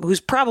 who's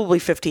probably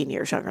 15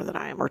 years younger than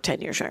I am, or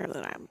 10 years younger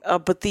than I am. I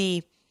would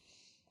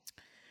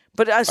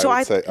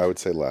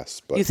say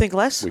less. But you think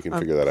less? We can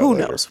figure that out. Who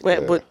later. knows?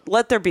 But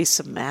let there be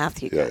some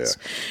math, you guys.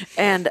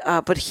 And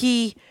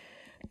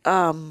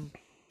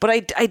but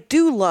I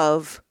do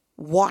love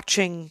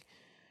watching.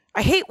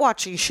 I hate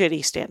watching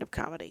shitty stand-up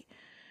comedy,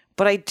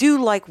 but I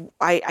do like.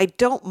 I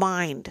don't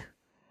mind.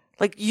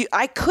 Like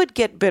I could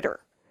get bitter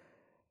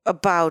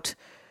about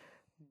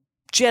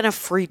Jenna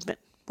Friedman,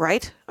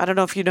 right? I don't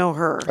know if you know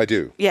her. I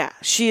do. Yeah.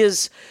 She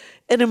is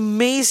an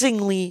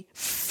amazingly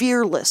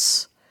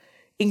fearless,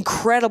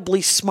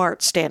 incredibly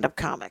smart stand-up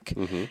comic.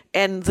 Mm-hmm.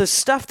 And the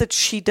stuff that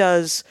she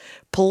does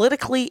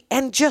politically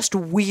and just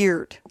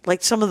weird,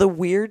 like some of the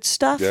weird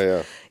stuff,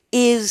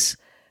 is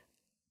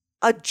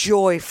a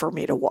joy for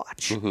me to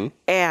watch. Mm-hmm.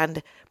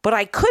 But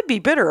I could be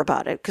bitter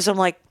about it because I'm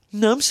like,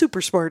 no, I'm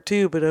super smart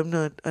too, but I'm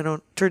not.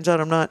 Turns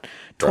out I'm not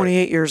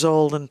 28 years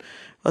old and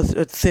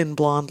a thin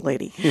blonde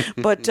lady.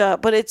 But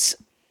it's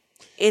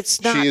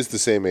not. She is the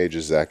same age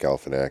as Zach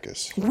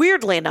Galifianakis.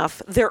 Weirdly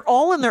enough, they're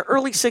all in their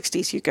early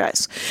 60s, you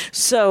guys.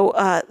 So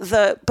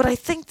but I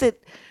think that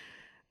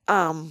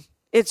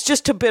it's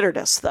just to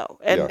bitterness though,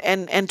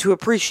 and to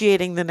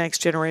appreciating the next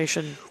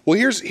generation. Well,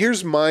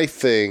 here's my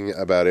thing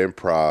about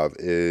improv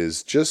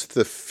is just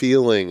the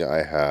feeling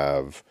I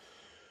have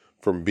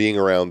from being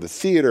around the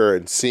theater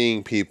and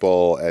seeing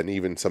people, and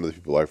even some of the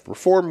people I've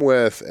performed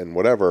with and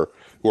whatever,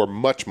 who are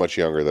much, much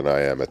younger than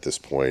I am at this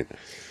point.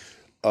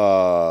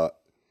 When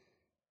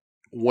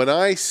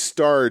I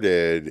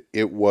started,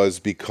 it was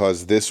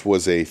because this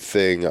was a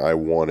thing I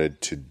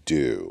wanted to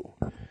do.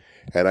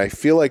 And I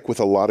feel like with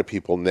a lot of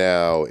people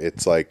now,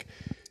 it's like,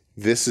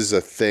 this is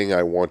a thing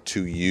I want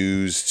to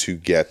use to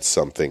get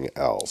something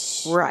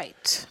else.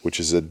 Right. Which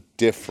is a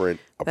different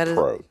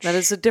approach. That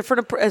is a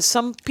different approach, as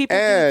some people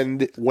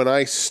And when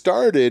I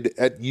started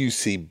at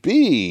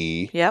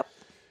UCB,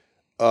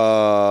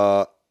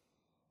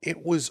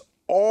 it was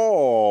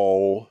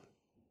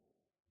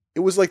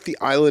like the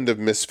island of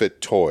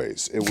misfit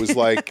toys. It was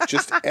like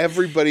just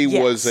everybody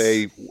was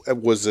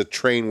a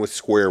train with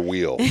square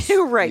wheels.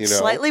 Right,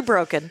 slightly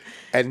broken.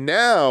 And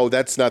now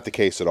that's not the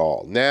case at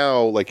all.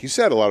 Now, like you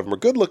said, a lot of them are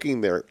good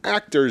looking, they're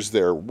actors,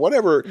 they're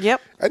whatever.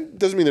 Yep. It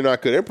doesn't mean they're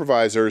not good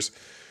improvisers,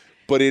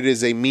 but it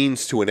is a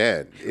means to an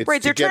end. It's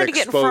right, they're trying to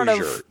get in front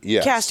of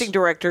casting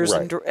directors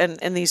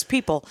and these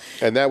people.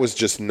 And that was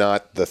just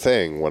not the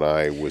thing when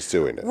I was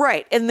doing it.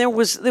 Right. And there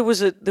was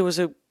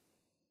a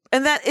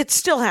and that it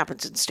still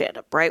happens in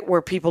stand-up, right?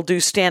 Where people do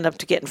stand-up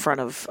to get in front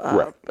of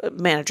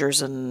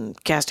managers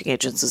and casting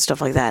agents and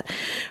stuff like that.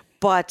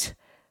 But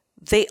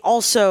they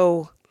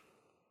also,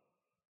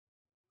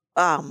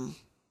 and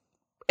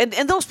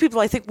those people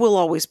I think will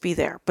always be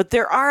there. But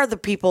there are the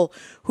people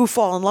who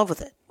fall in love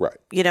with it. Right.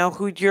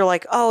 Who you're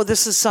like, oh,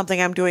 this is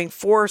something I'm doing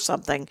for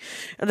something.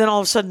 And then all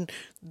of a sudden,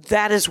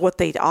 that is what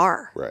they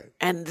are. Right.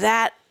 And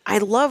that, I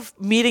love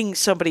meeting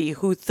somebody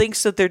who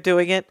thinks that they're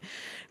doing it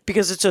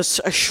because it's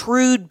a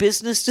shrewd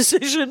business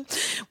decision,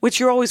 which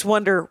you always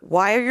wonder,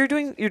 why you're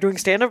doing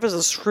stand-up as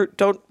a shrewd,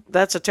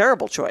 that's a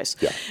terrible choice.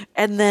 Yeah.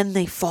 And then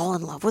they fall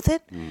in love with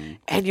it,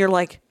 and you're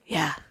like,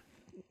 yeah,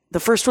 The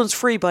first one's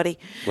free, buddy.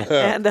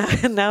 And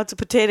now it's a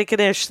potato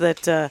knish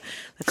that's a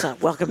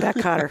Welcome Back,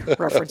 Kotter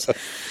reference.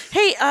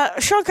 Hey,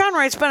 Sean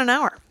Conroy, it's been an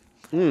hour.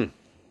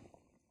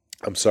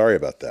 I'm sorry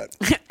about that.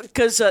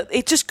 Because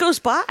it just goes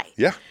by.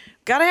 Yeah.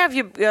 Gotta have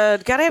you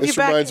back. This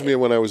reminds me of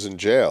when I was in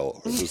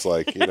jail. It was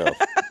like, it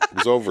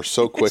was over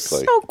so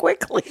quickly. So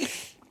quickly.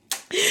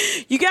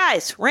 You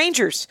guys,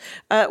 Rangers,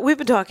 we've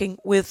been talking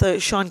with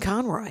Sean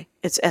Conroy.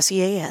 It's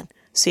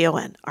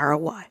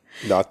SeanConroy.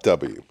 Not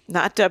W.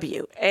 Not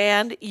W.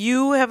 And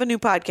you have a new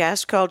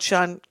podcast called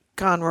Sean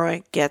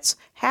Conroy Gets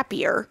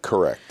Happier.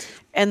 Correct.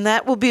 And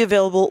that will be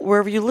available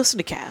wherever you listen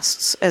to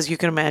casts, as you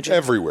can imagine.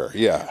 Everywhere,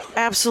 yeah.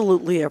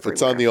 Absolutely everywhere.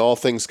 It's on the All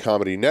Things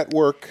Comedy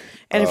Network.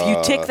 And if you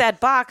tick that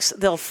box,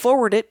 they'll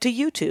forward it to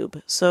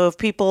YouTube. So if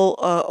people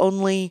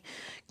only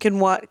can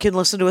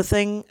listen to a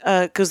thing,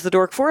 because the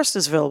Dork Forest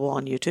is available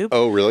on YouTube.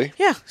 Oh, really?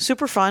 Yeah,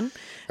 super fun.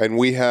 And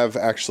we have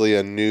actually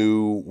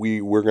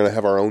we're going to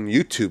have our own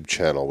YouTube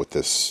channel with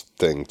this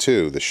thing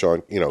too. The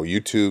Sean,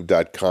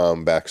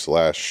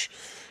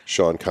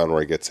 youtube.com/Sean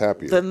Conroy Gets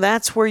Happier. Then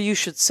that's where you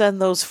should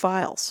send those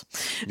files,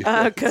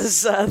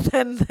 because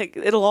then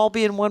it'll all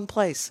be in one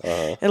place.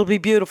 It'll be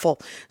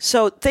beautiful.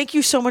 So thank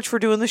you so much for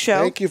doing the show.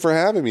 Thank you for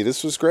having me.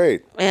 This was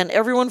great. And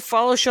everyone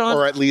follow Sean.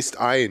 Or at least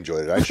I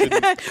enjoyed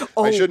it.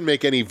 I shouldn't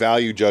make any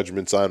value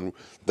judgments on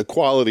the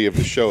quality of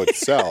the show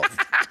itself.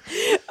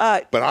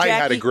 But I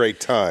had a great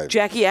time.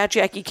 Jackie at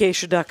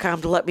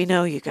JackieCation.com to let me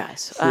know, you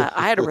guys.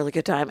 I had a really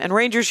good time. And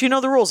Rangers, you know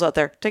the rules out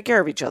there. Take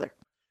care of each other.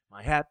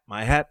 My hat,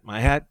 my hat,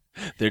 my hat.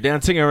 They're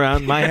dancing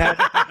around my hat,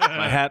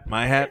 my hat,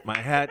 my hat, my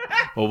hat.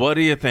 Well, what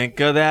do you think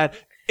of that?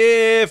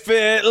 If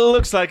it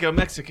looks like a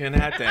Mexican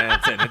hat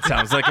dance and it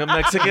sounds like a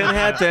Mexican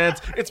hat dance,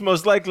 it's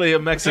most likely a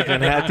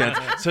Mexican hat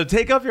dance. So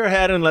take off your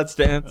hat and let's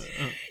dance.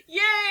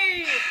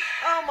 Yay!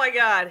 Oh, my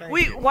God.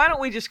 Why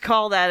don't we just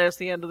call that as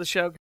the end of the show?